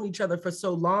we've known each other for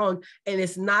so long, and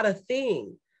it's not a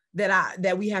thing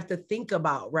that we have to think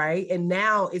about, right? And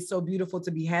now it's so beautiful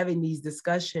to be having these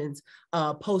discussions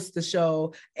post the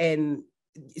show, and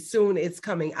soon it's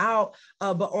coming out.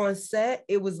 But on set,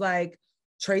 it was like,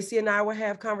 Tracy and I would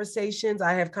have conversations.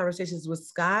 I have conversations with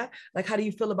Scott, like, how do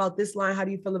you feel about this line? How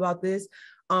do you feel about this?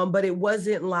 But it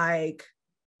wasn't like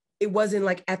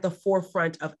at the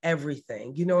forefront of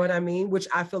everything. You know what I mean? Which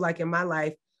I feel like in my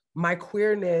life, my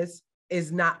queerness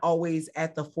is not always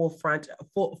at the forefront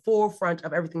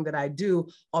of everything that I do,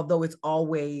 although it's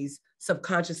always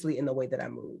subconsciously in the way that I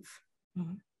move.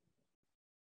 Mm-hmm.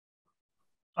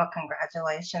 Well,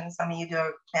 congratulations. I mean, you do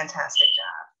a fantastic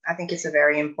job. I think it's a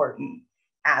very important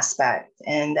aspect,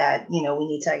 and that, you know, we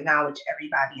need to acknowledge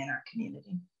everybody in our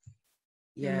community.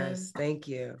 Yes, thank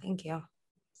you. Thank you.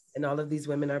 And all of these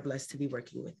women are blessed to be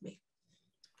working with me.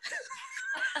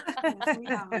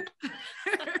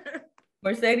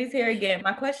 Mercedes here again.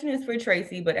 My question is for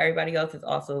Tracy, but everybody else is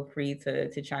also free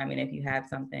to chime in if you have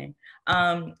something.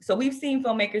 So we've seen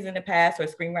filmmakers in the past or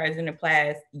screenwriters in the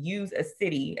past use a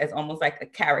city as almost like a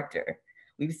character.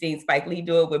 We've seen Spike Lee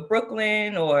do it with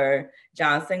Brooklyn, or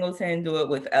John Singleton do it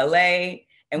with LA.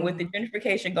 And with the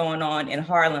gentrification going on in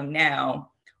Harlem now,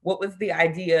 what was the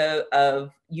idea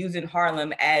of using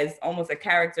Harlem as almost a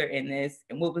character in this?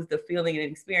 And what was the feeling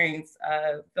and experience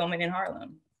of filming in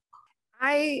Harlem?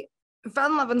 I fell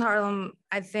in love with Harlem,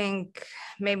 I think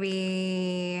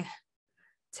maybe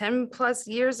 10 plus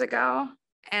years ago.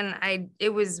 And it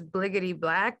was bliggity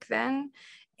black then.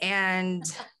 And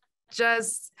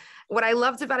just what I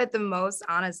loved about it the most,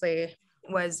 honestly,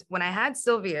 was when I had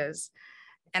Sylvia's,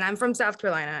 and I'm from South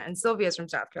Carolina, and Sylvia's from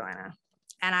South Carolina.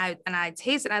 And I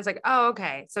tasted it, and I was like, oh,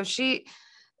 okay. So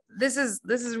this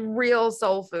is real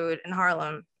soul food in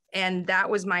Harlem. And that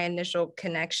was my initial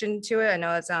connection to it. I know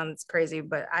that sounds crazy,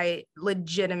 but I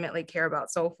legitimately care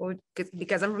about soul food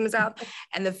because I'm from the South.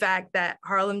 And the fact that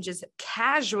Harlem just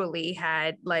casually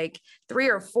had like 3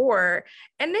 or 4,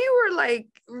 and they were like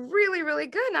really, really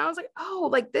good. And I was like, oh,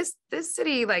 like this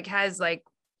city like has like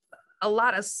a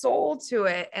lot of soul to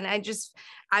it. And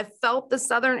I felt the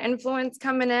Southern influence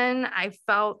coming in. I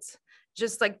felt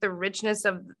just like the richness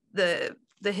of the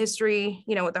history,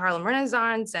 you know, with the Harlem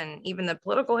Renaissance and even the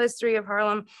political history of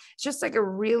Harlem. It's just like a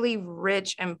really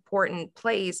rich, important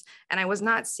place. And I was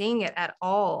not seeing it at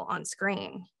all on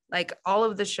screen. Like all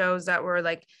of the shows that were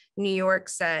like New York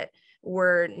set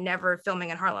were never filming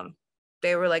in Harlem.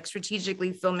 They were like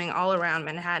strategically filming all around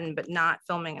Manhattan, but not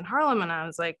filming in Harlem. And I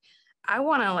was like, I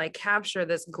want to like capture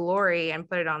this glory and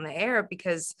put it on the air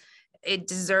because it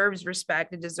deserves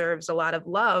respect. It deserves a lot of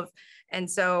love. And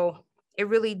so it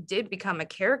really did become a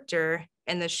character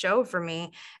in the show for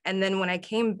me. And then when I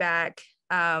came back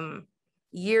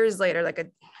years later,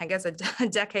 like I guess a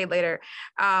decade later,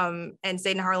 and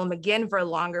stayed in Harlem again for a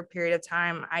longer period of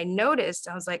time, I noticed,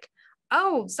 I was like,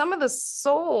 oh, some of the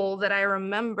soul that I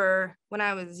remember when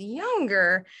I was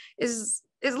younger is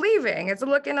leaving. It's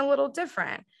looking a little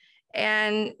different.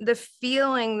 And the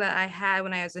feeling that I had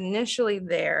when I was initially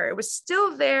there, it was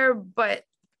still there, but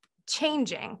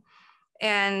changing.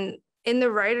 And in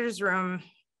the writer's room,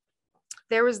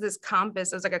 there was this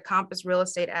compass. It was like a Compass real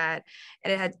estate ad,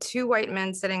 and it had two white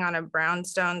men sitting on a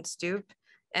brownstone stoop.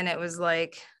 And it was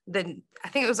like, I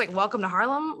think it was like, welcome to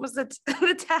Harlem was the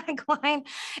tagline.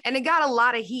 And it got a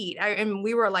lot of heat. And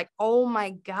we were like, oh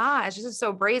my gosh, this is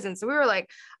so brazen. So we were like,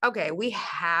 okay, we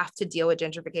have to deal with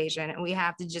gentrification and we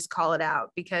have to just call it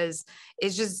out, because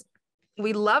it's just,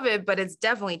 we love it, but it's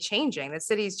definitely changing. The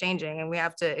city is changing, and we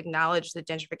have to acknowledge the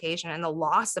gentrification and the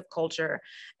loss of culture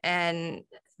and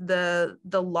the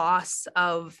loss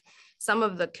of some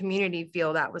of the community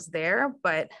feel that was there.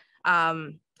 But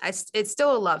it's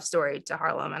still a love story to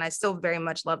Harlem, and I still very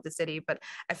much love the city, but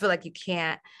I feel like you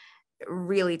can't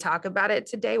really talk about it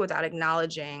today without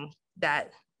acknowledging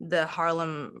that the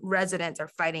Harlem residents are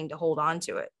fighting to hold on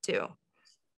to it too.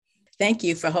 Thank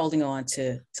you for holding on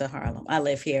to Harlem. I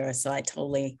live here, so I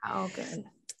totally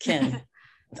can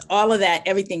all of that,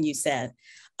 everything you said.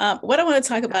 What I want to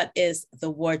talk about is the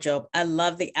wardrobe. I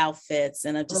love the outfits,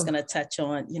 and I'm just going to touch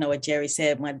on, what Jerrie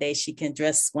said. One day she can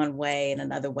dress one way and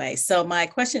another way. So my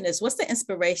question is, what's the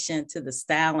inspiration to the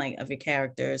styling of your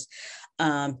characters?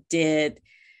 Did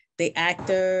the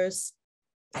actors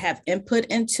have input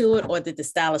into it, or did the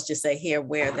stylist just say, here,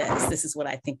 wear this? This is what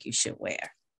I think you should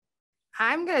wear.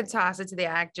 I'm going to toss it to the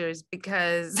actors,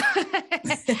 because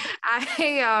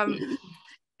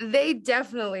they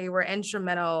definitely were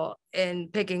instrumental in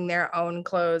picking their own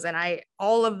clothes. And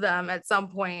all of them at some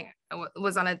point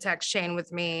was on a text chain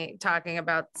with me talking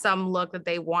about some look that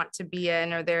they want to be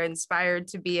in or they're inspired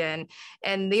to be in.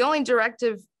 And the only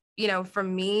directive,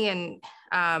 from me and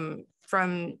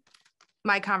from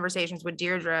my conversations with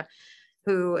Deirdre,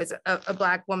 who is a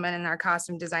Black woman and our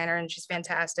costume designer, and she's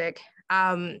fantastic.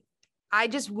 I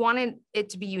just wanted it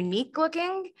to be unique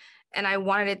looking, and I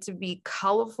wanted it to be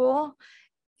colorful.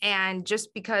 And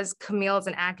just because Camille is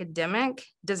an academic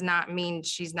does not mean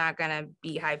she's not gonna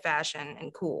be high fashion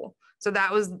and cool. So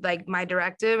that was like my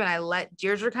directive, and I let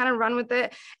Deirdre kind of run with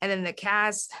it. And then the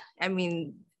cast, I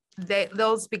mean,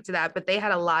 they'll speak to that, but they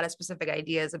had a lot of specific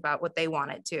ideas about what they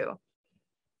wanted too.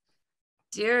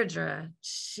 Deirdre,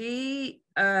 she,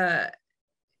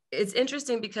 it's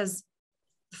interesting because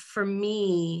for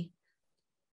me,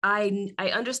 I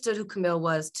understood who Camille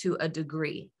was to a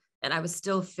degree. And I was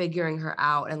still figuring her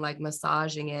out and like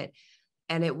massaging it.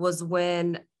 And it was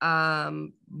when I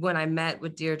met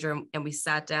with Deirdre and we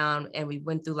sat down and we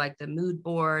went through like the mood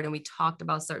board and we talked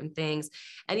about certain things.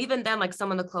 And even then, like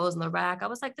some of the clothes in the rack, I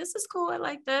was like, this is cool, I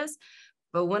like this.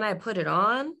 But when I put it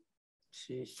on,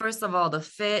 first of all, the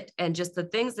fit and just the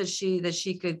things that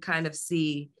she could kind of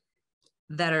see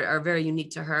that are very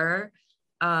unique to her.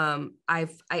 I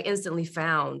instantly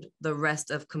found the rest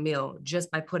of Camille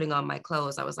just by putting on my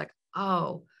clothes. I was like,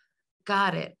 oh,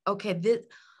 got it. Okay,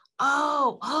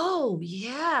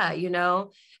 yeah,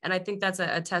 and I think that's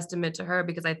a testament to her,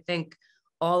 because I think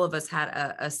all of us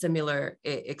had a similar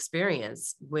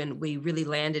experience when we really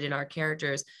landed in our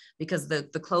characters, because the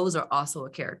clothes are also a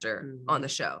character on the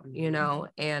show,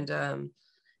 and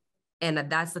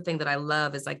that's the thing that I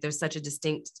love is like, there's such a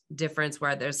distinct difference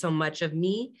where there's so much of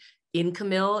me in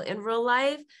Camille in real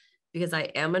life, because I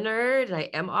am a nerd and I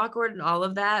am awkward and all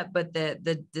of that. But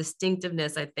the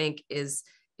distinctiveness, I think, is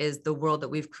the world that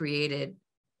we've created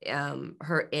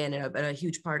her in. And a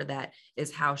huge part of that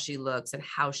is how she looks and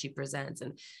how she presents.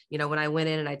 And, when I went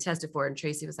in and I tested for it, and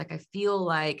Tracy was like, I feel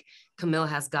like Camille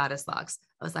has goddess locks.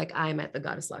 I was like, I'm at the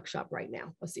goddess lock shop right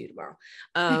now. I'll see you tomorrow.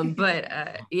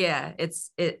 Yeah,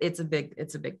 it's a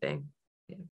big thing.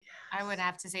 Yeah. I would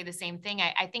have to say the same thing.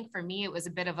 I think for me, it was a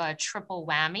bit of a triple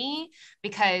whammy,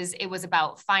 because it was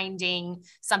about finding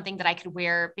something that I could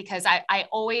wear, because I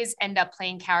always end up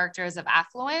playing characters of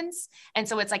affluence. And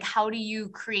so it's like, how do you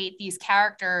create these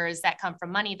characters that come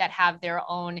from money, that have their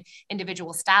own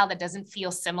individual style that doesn't feel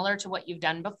similar to what you've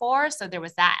done before? So there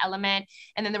was that element.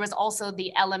 And then there was also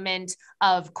the element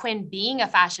of Quinn being a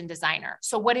fashion designer.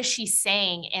 So what is she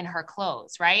saying in her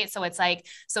clothes, right? So it's like,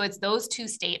 so it's those two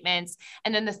statements.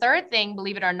 And then the third thing,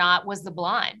 believe it or not, was the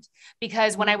blonde,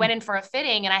 because when I went in for a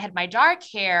fitting and I had my dark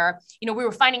hair, we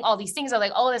were finding all these things. I was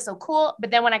like, oh, that's so cool.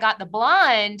 But then when I got the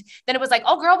blonde, then it was like,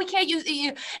 oh girl, we can't use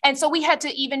you. And so we had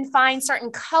to even find certain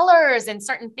colors and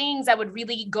certain things that would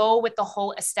really go with the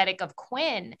whole aesthetic of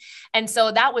Quinn. And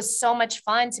so that was so much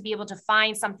fun to be able to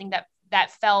find something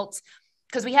that felt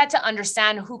because we had to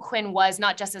understand who Quinn was,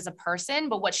 not just as a person,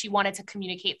 but what she wanted to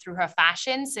communicate through her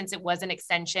fashion, since it was an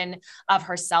extension of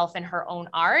herself and her own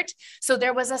art. So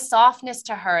there was a softness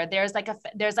to her. There's like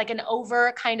an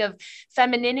over kind of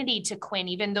femininity to Quinn,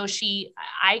 even though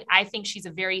I think she's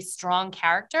a very strong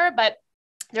character, but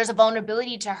there's a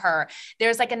vulnerability to her.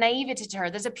 There's like a naivety to her.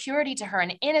 There's a purity to her,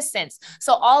 an innocence.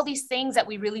 So all these things that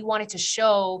we really wanted to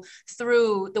show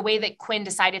through the way that Quinn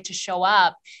decided to show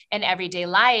up in everyday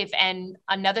life. And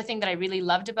another thing that I really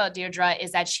loved about Deirdre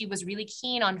is that she was really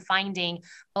keen on finding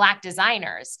Black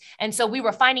designers. And so we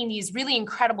were finding these really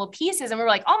incredible pieces and we were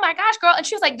like, oh my gosh, girl. And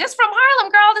she was like, this from Harlem,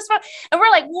 girl, this from, and we're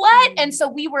like, what? And so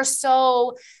we were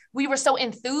so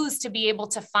enthused to be able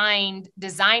to find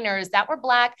designers that were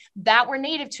Black, that were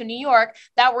native to New York,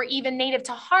 that were even native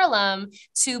to Harlem,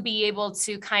 to be able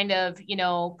to kind of,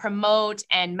 promote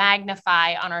and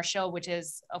magnify on our show, which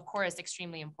is, of course,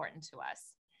 extremely important to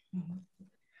us.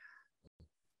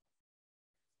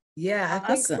 Yeah,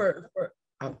 I think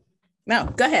no,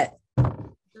 go ahead.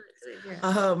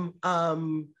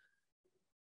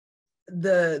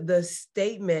 The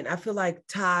statement, I feel like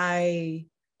Ty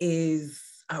is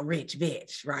a rich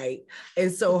bitch, right?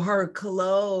 And so her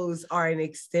clothes are an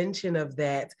extension of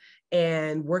that.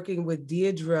 And working with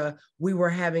Deirdre, we were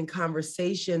having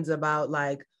conversations about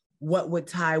like, what would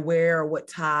Ty wear, or what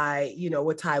Ty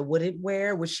wouldn't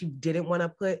wear, which she didn't want to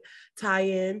put Ty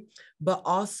in. But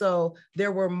also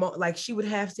there were like, she would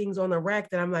have things on the rack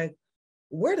that I'm like,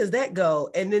 where does that go?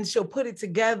 And then she'll put it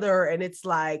together and it's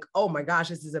like, oh my gosh,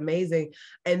 this is amazing.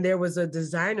 And there was a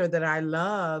designer that I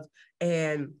love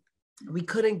and we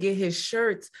couldn't get his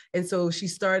shirts. And so she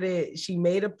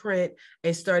made a print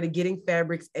and started getting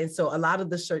fabrics. And so a lot of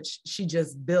the shirts she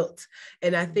just built.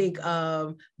 And I think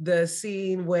the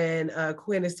scene when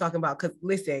Quinn is talking about, because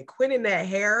listen, Quinn in that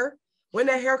hair, when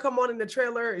that hair come on in the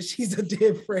trailer, she's a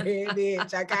different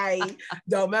bitch. Okay,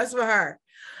 don't mess with her.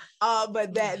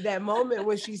 But that moment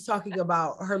when she's talking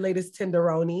about her latest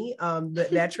tenderoni,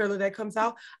 that trailer that comes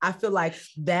out, I feel like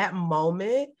that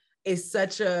moment is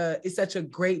such a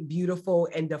great, beautiful,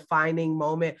 and defining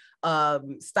moment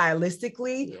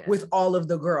stylistically with all of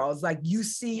the girls. Like you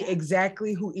see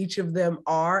exactly who each of them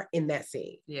are in that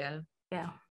scene. Yeah.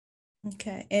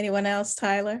 Okay. Anyone else,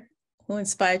 Tyler? Who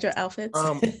inspired your outfits?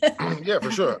 Yeah, for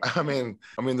sure. I mean,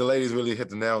 the ladies really hit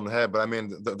the nail on the head. But I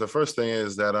mean, the first thing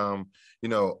is that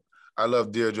I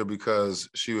love Deirdre because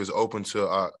she was open to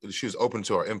our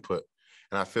input,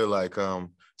 and I feel like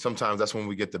sometimes that's when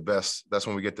we get the best. That's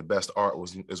when we get the best art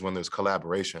is when there's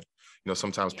collaboration.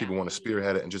 Sometimes people want to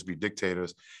spearhead it and just be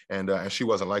dictators, and she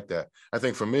wasn't like that. I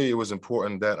think for me, it was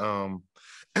important that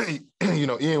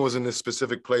Ian was in this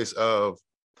specific place of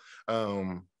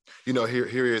here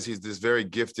he is. He's this very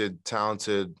gifted,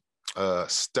 talented,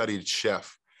 studied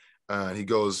chef. And he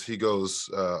goes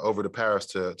over to Paris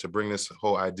to bring this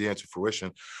whole idea into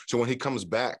fruition. So when he comes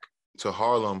back to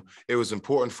Harlem, it was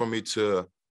important for me to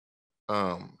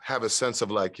have a sense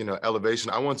of elevation.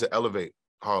 I wanted to elevate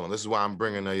Harlem. This is why I'm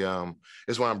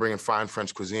bringing fine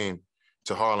French cuisine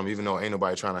to Harlem, even though ain't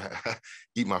nobody trying to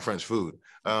eat my French food.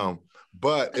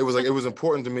 But it was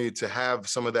important to me to have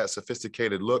some of that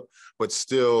sophisticated look, but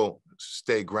still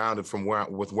stay grounded from where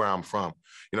I'm from.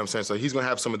 You know what I'm saying? So he's gonna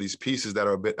have some of these pieces that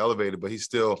are a bit elevated, but he's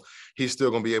still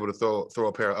gonna be able to throw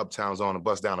a pair of Uptowns on and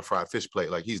bust down a fried fish plate.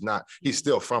 Like he's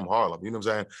still from Harlem. You know what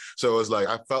I'm saying? So it's like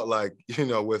I felt like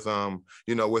with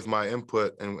my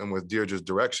input and with Deirdre's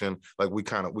direction, like we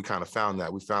kind of found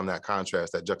that. We found that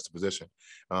contrast, that juxtaposition.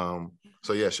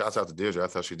 So yeah, shouts out to Deirdre. I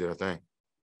thought she did her thing.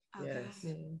 Yes.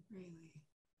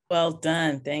 Well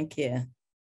done. Thank you.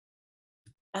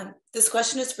 This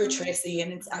question is for Tracy,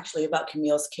 and it's actually about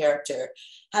Camille's character.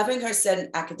 Having her set in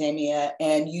academia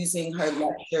and using her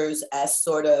lectures as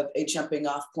sort of a jumping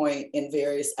off point in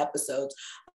various episodes,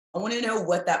 I want to know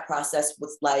what that process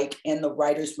was like in the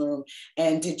writer's room.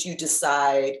 And did you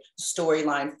decide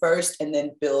storyline first and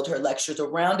then build her lectures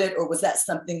around it? Or was that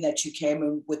something that you came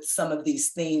in with some of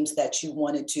these themes that you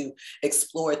wanted to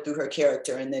explore through her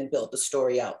character and then build the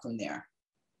story out from there?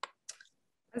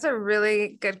 That's a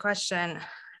really good question.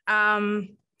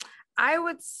 I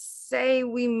would say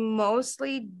we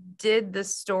mostly did the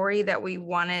story that we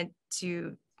wanted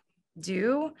to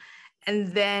do. And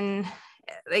then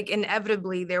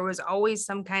inevitably there was always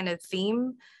some kind of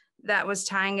theme that was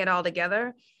tying it all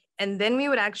together. And then we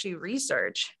would actually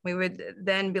research. We would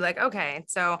then be like, okay,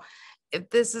 so if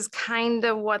this is kind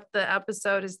of what the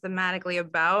episode is thematically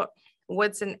about,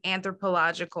 what's an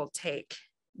anthropological take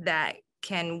that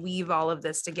can weave all of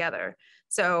this together?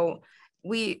 So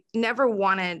we never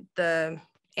wanted the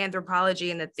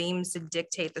anthropology and the themes to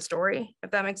dictate the story,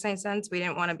 if that makes any sense. We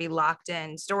didn't want to be locked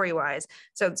in story-wise.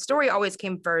 So the story always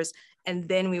came first, and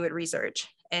then we would research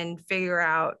and figure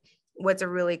out what's a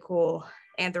really cool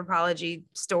anthropology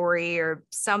story or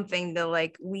something to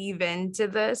like weave into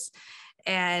this.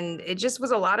 And it just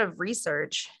was a lot of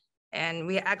research. And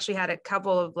we actually had a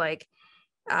couple of like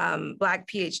Black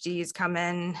PhDs come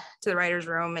in to the writer's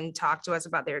room and talk to us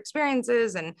about their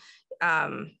experiences. And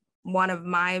one of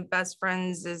my best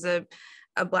friends is a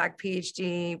Black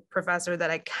PhD professor that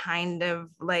I kind of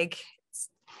like,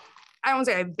 I won't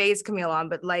say I based Camille on,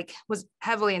 but like was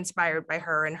heavily inspired by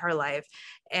her in her life.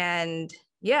 And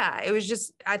yeah, it was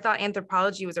just, I thought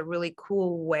anthropology was a really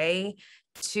cool way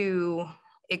to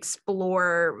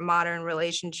explore modern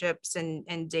relationships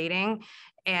and dating.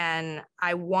 And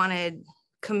I wanted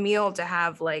Camille to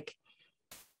have like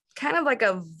kind of like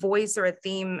a voice or a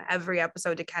theme every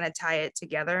episode to kind of tie it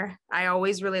together. I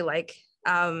always really like,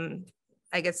 I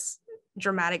guess,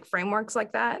 dramatic frameworks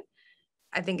like that.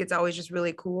 I think it's always just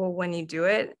really cool when you do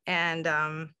it. And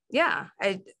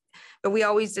but we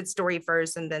always did story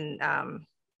first and then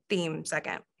theme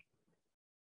second.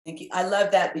 Thank you. I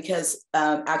love that because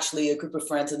actually a group of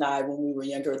friends and I, when we were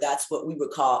younger, that's what we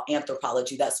would call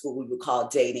anthropology. That's what we would call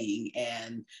dating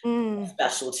and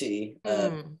specialty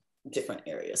of different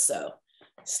areas. So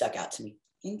stuck out to me.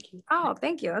 Thank you. Oh,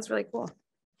 thank you. That's really cool.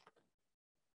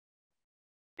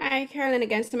 Hi, Carolyn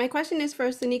again. So my question is for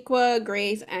Shoniqua,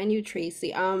 Grace, and you,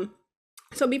 Tracy.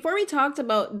 So before we talked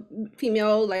about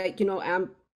female, like,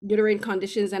 uterine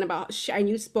conditions and and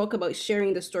you spoke about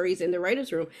sharing the stories in the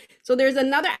writer's room. So there's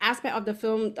another aspect of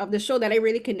the show that I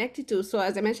really connected to. So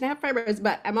as I mentioned, I have fibers,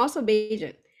 but I'm also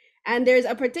Bayesian. And there's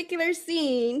a particular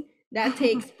scene that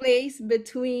takes place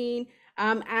between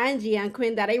Angie and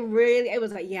Quinn that I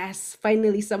was like, yes,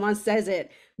 finally someone says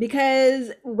it.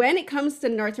 Because when it comes to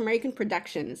North American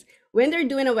productions, when they're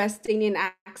doing a West Indian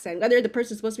accent, whether the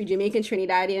person's supposed to be Jamaican,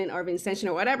 Trinidadian, or Vincentian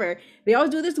or whatever, they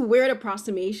always do this weird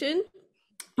approximation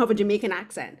of a Jamaican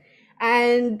accent.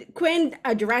 And Quinn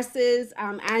addresses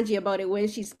Angie about it when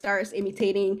she starts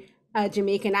imitating a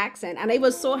Jamaican accent. And I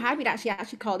was so happy that she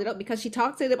actually called it up because she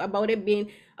talks about it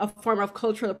being a form of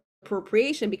cultural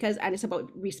appropriation and it's about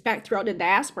respect throughout the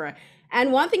diaspora.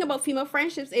 And one thing about female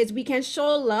friendships is we can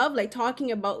show love, like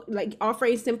talking about, like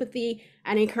offering sympathy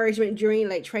and encouragement during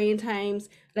like trying times,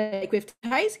 like with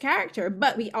Ty's character.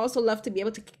 But we also love to be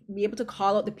able to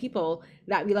call out the people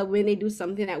that we love when they do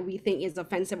something that we think is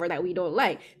offensive or that we don't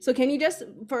like. So can you just,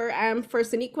 for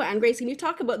Shoniqua and Grace, can you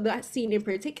talk about that scene in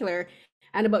particular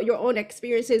and about your own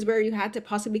experiences where you had to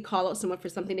possibly call out someone for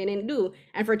something they didn't do?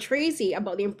 And for Tracy,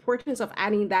 about the importance of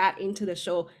adding that into the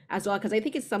show as well, because I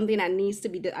think it's something that needs to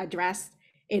be addressed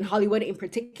in Hollywood in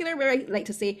particular, where I like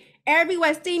to say every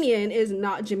West Indian is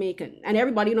not Jamaican and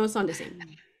everybody knows on the same.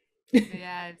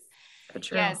 Yes.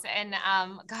 Yes. And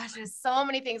gosh, there's so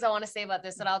many things I want to say about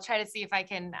this, and I'll try to see if I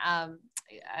can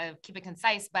keep it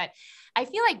concise. But I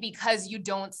feel like because you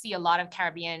don't see a lot of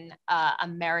Caribbean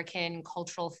American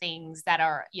cultural things that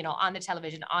are, on the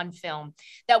television, on film,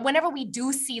 that whenever we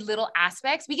do see little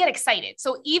aspects, we get excited.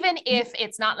 So even if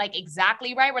it's not like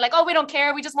exactly right, we're like, oh, we don't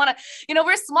care. We just want to,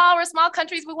 we're small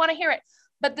countries. We want to hear it.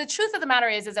 But the truth of the matter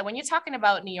is that when you're talking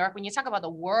about New York, when you talk about the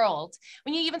world,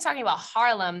 when you're even talking about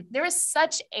Harlem, there is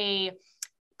such a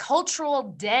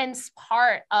cultural dense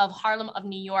part of Harlem, of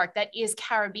New York, that is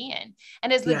Caribbean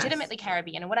and is legitimately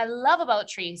Caribbean. And what I love about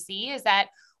Tracy is that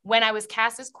when I was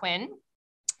cast as Quinn,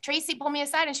 Tracy pulled me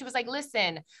aside and she was like,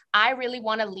 listen, I really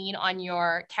want to lean on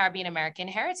your Caribbean American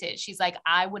heritage. She's like,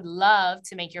 I would love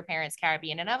to make your parents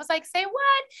Caribbean. And I was like, say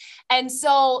what? And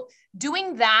so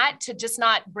doing that to just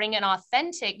not bring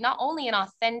not only an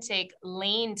authentic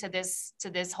lane to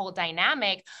this whole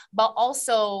dynamic, but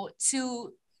also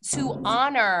to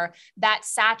honor that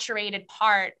saturated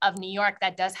part of New York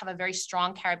that does have a very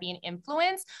strong Caribbean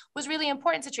influence was really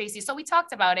important to Tracy. So we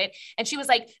talked about it and she was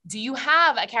like, do you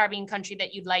have a Caribbean country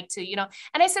that you'd like to, And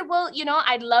I said, well,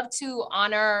 I'd love to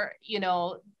honor,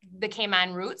 the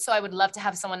Cayman route. So I would love to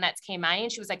have someone that's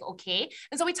Caymanian. She was like, okay.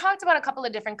 And so we talked about a couple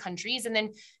of different countries, and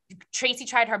then Tracy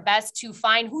tried her best to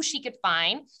find who she could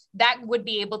find that would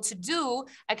be able to do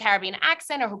a Caribbean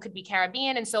accent or who could be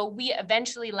Caribbean. And so we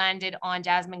eventually landed on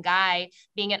Jasmine Guy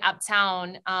being an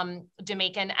uptown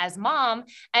Jamaican as mom.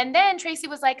 And then Tracy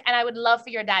was like, and I would love for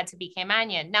your dad to be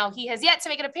Caymanian. Now he has yet to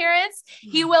make an appearance.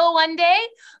 He will one day,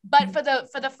 but for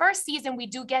the first season, we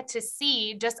do get to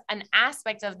see just an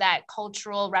aspect of that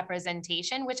cultural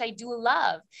representation, which I do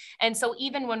love. And so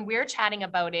even when we're chatting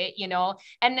about it,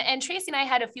 and Tracy and I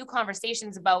had a few few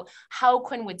conversations about how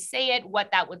Quinn would say it,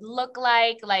 what that would look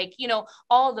like, you know,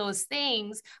 all those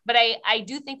things. But I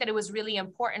do think that it was really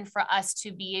important for us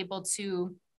to be able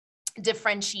to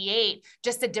differentiate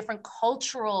just the different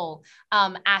cultural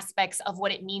aspects of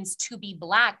what it means to be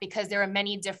Black, because there are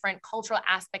many different cultural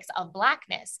aspects of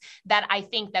Blackness that I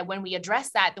think that when we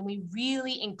address that, then we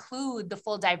really include the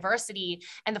full diversity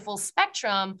and the full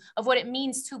spectrum of what it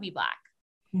means to be Black.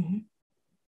 Mm-hmm.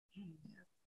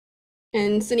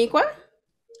 And Shoniqua?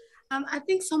 I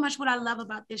think so much what I love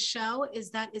about this show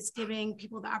is that it's giving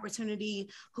people the opportunity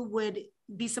who would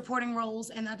be supporting roles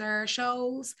in other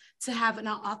shows to have an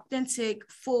authentic,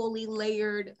 fully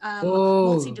layered,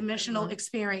 multi-dimensional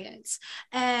experience.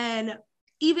 And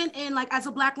even in, like, as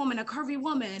a Black woman, a curvy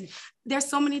woman, there's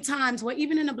so many times where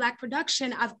even in a Black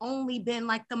production, I've only been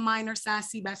like the minor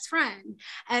sassy best friend.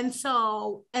 And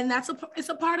so, and it's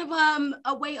a part of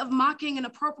a way of mocking and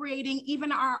appropriating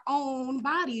even our own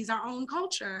bodies, our own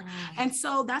culture. And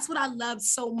so that's what I loved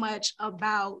so much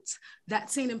about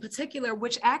that scene in particular,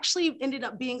 which actually ended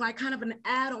up being like kind of an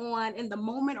add-on in the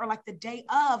moment, or like the day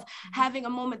of, having a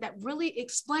moment that really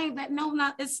explained that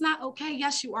it's not okay.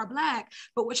 Yes, you are Black,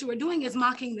 but what you were doing is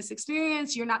mocking this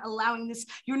experience. You're not allowing this,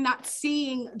 you're not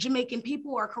seeing Jamaican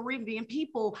people or Caribbean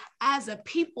people as a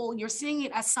people. You're seeing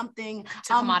it as something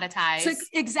to commoditize.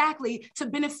 Exactly, to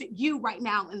benefit you right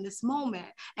now in this moment.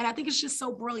 And I think it's just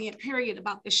so brilliant, period,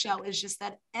 about this show is just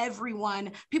that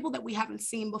everyone, people that we haven't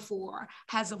seen before,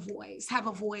 have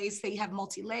a voice. They have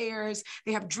multi-layers.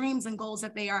 They have dreams and goals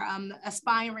that they are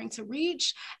aspiring to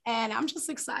reach. And I'm just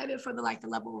excited for the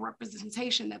level of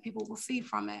representation that people will see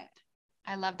from it.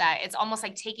 I love that. It's almost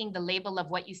like taking the label of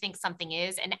what you think something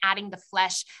is and adding the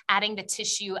flesh, adding the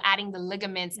tissue, adding the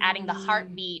ligaments, adding the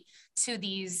heartbeat to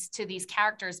these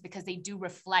characters, because they do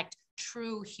reflect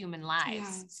true human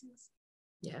lives.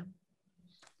 Yeah.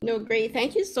 No, great.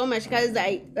 Thank you so much. Because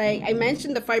I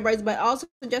mentioned the fibers, but also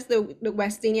just the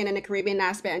West Indian and the Caribbean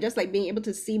aspect, and just like being able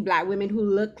to see Black women who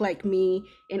look like me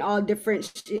in all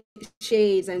different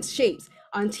shades and shapes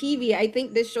on TV. I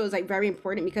think this show is like very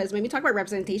important, because when we talk about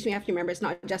representation, we have to remember it's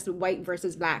not just white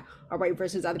versus Black or white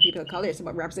versus other people of color. It's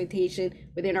about representation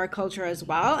within our culture as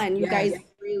well. And you guys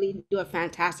really do a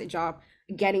fantastic job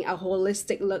getting a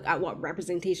holistic look at what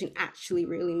representation actually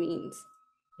really means.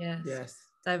 Yes.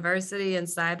 Diversity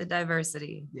inside the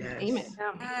diversity. Yes. Amen.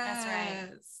 That's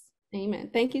right. Amen.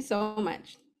 Thank you so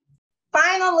much.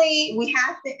 Finally, we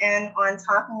have to end on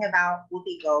talking about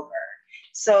Whoopi Goldberg.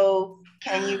 So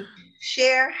can you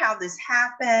share how this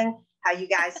happened, how you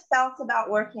guys felt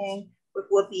about working with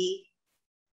Whoopi?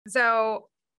 So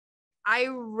I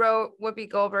wrote Whoopi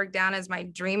Goldberg down as my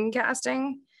dream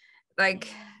casting. Like,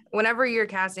 whenever you're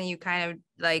casting, you kind of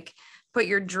like put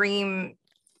your dream,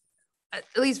 at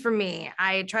least for me,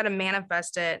 I try to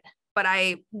manifest it, but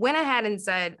I went ahead and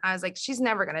said, I was like, she's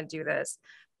never going to do this,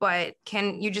 but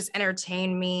can you just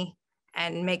entertain me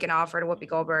and make an offer to Whoopi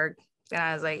Goldberg? And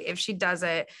I was like, if she does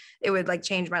it, it would like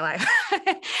change my life.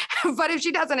 But if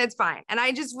she doesn't, it's fine. And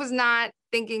I just was not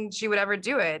thinking she would ever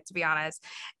do it, to be honest.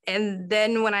 And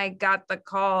then when I got the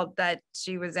call that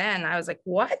she was in, I was like,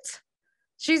 what?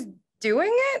 She's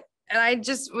doing it? And I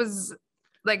just was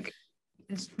like,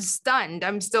 stunned.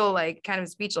 I'm still like kind of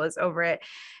speechless over it.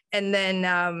 And then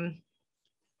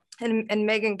and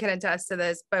Megan can attest to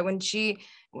this, but when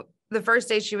the first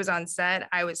day she was on set,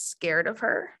 I was scared of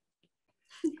her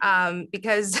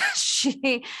because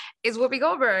she is Whoopi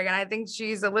Goldberg, and I think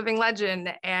she's a living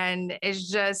legend, and is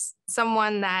just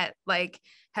someone that like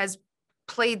has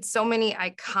played so many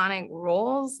iconic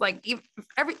roles. Like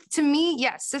to me,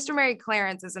 yes, Sister Mary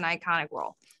Clarence is an iconic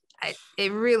role.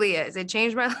 It really is. It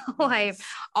changed my life.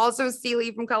 Also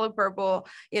Celie from Color Purple,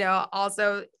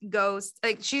 also Ghost.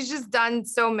 Like, she's just done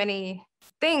so many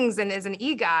things and is an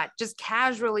EGOT, just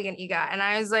casually an EGOT. And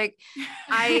I was like,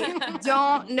 I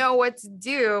don't know what to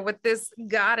do with this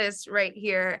goddess right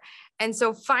here. And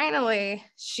so finally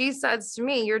she says to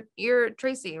me, you're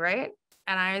Tracy, right?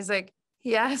 And I was like,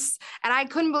 yes. And I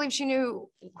couldn't believe she knew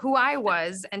who I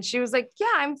was. And she was like, yeah,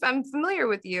 I'm familiar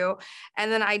with you.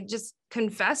 And then I just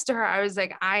confessed to her, I was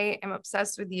like, I am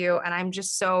obsessed with you. And I'm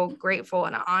just so grateful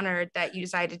and honored that you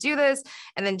decided to do this.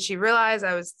 And then she realized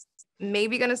I was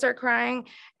maybe going to start crying.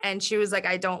 And she was like,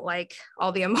 I don't like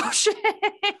all the emotion.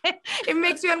 It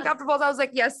makes me uncomfortable. So I was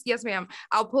like, yes, ma'am,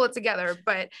 I'll pull it together.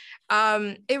 But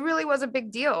it really was a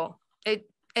big deal.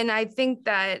 And I think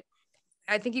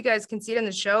you guys can see it in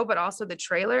the show, but also the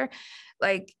trailer.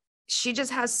 Like, she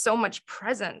just has so much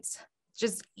presence.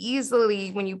 Just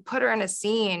easily, when you put her in a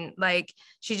scene, like,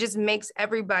 she just makes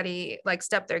everybody like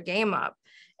step their game up.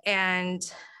 And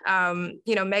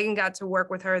You know, Megan got to work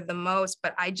with her the most,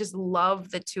 but I just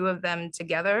love the two of them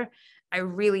together. I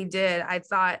really did. I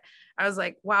was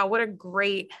like, wow, what a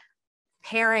great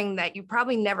pairing that you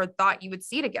probably never thought you would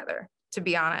see together, to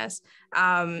be honest.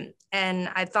 And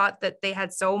I thought that they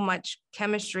had so much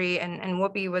chemistry, and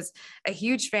Whoopi was a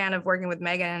huge fan of working with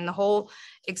Megan, and the whole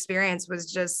experience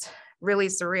was just really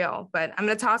surreal. But I'm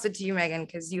going to toss it to you, Megan,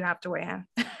 because you have to weigh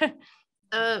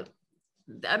in.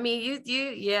 I mean,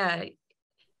 yeah.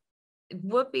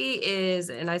 Whoopi is,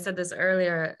 and I said this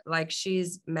earlier, like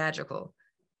she's magical.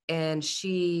 And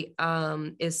she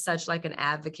is such like an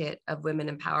advocate of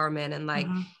women empowerment. And like,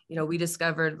 you know, we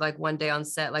discovered like one day on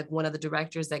set, like one of the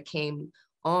directors that came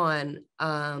on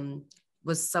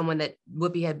was someone that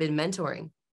Whoopi had been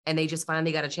mentoring, and they just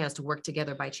finally got a chance to work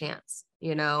together by chance,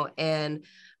 you know? And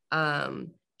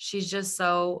she's just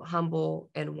so humble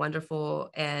and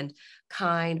wonderful and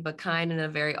kind, but kind in a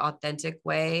very authentic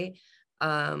way.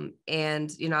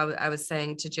 And, you know, I was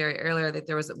saying to Jerrie earlier that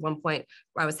there was at one point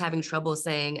where I was having trouble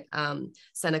saying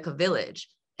Seneca Village.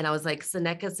 And I was like,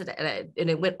 Seneca, and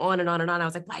it went on and on and on. I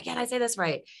was like, why can't I say this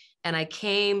right? And I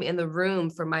came in the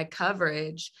room for my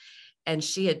coverage, and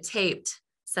she had taped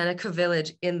Seneca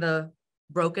Village in the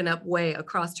broken up way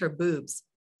across her boobs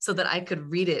so that I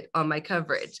could read it on my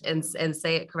coverage and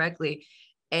say it correctly.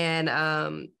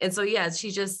 And so, yeah,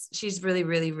 she's really,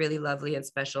 really, really lovely and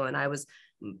special. And I was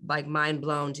like mind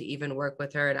blown to even work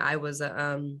with her. And I was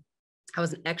an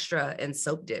extra in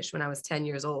Soap Dish when I was 10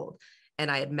 years old, and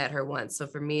I had met her once. So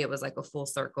for me, it was like a full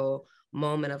circle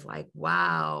moment of like,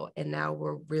 wow. And now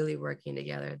we're really working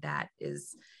together. That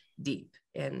is deep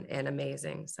and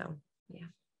amazing. So, yeah.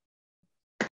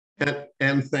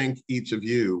 And thank each of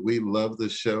you. We love the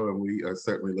show, and we are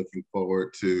certainly looking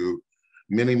forward to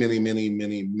many, many, many,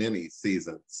 many, many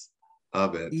seasons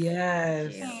of it.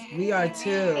 Yes, we are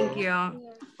too. Thank you.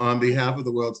 On behalf of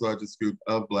the world's largest group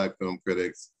of Black film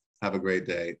critics, have a great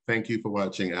day. Thank you for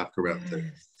watching AAFCA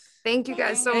Roundtable. Thank you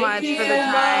guys so much for the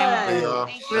time.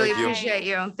 Really appreciate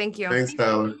you. Thank you. Thanks,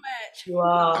 Tyler. You all.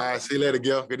 All right, see you later,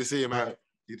 Gil. Good to see you, man.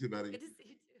 You too, buddy. Good to see you.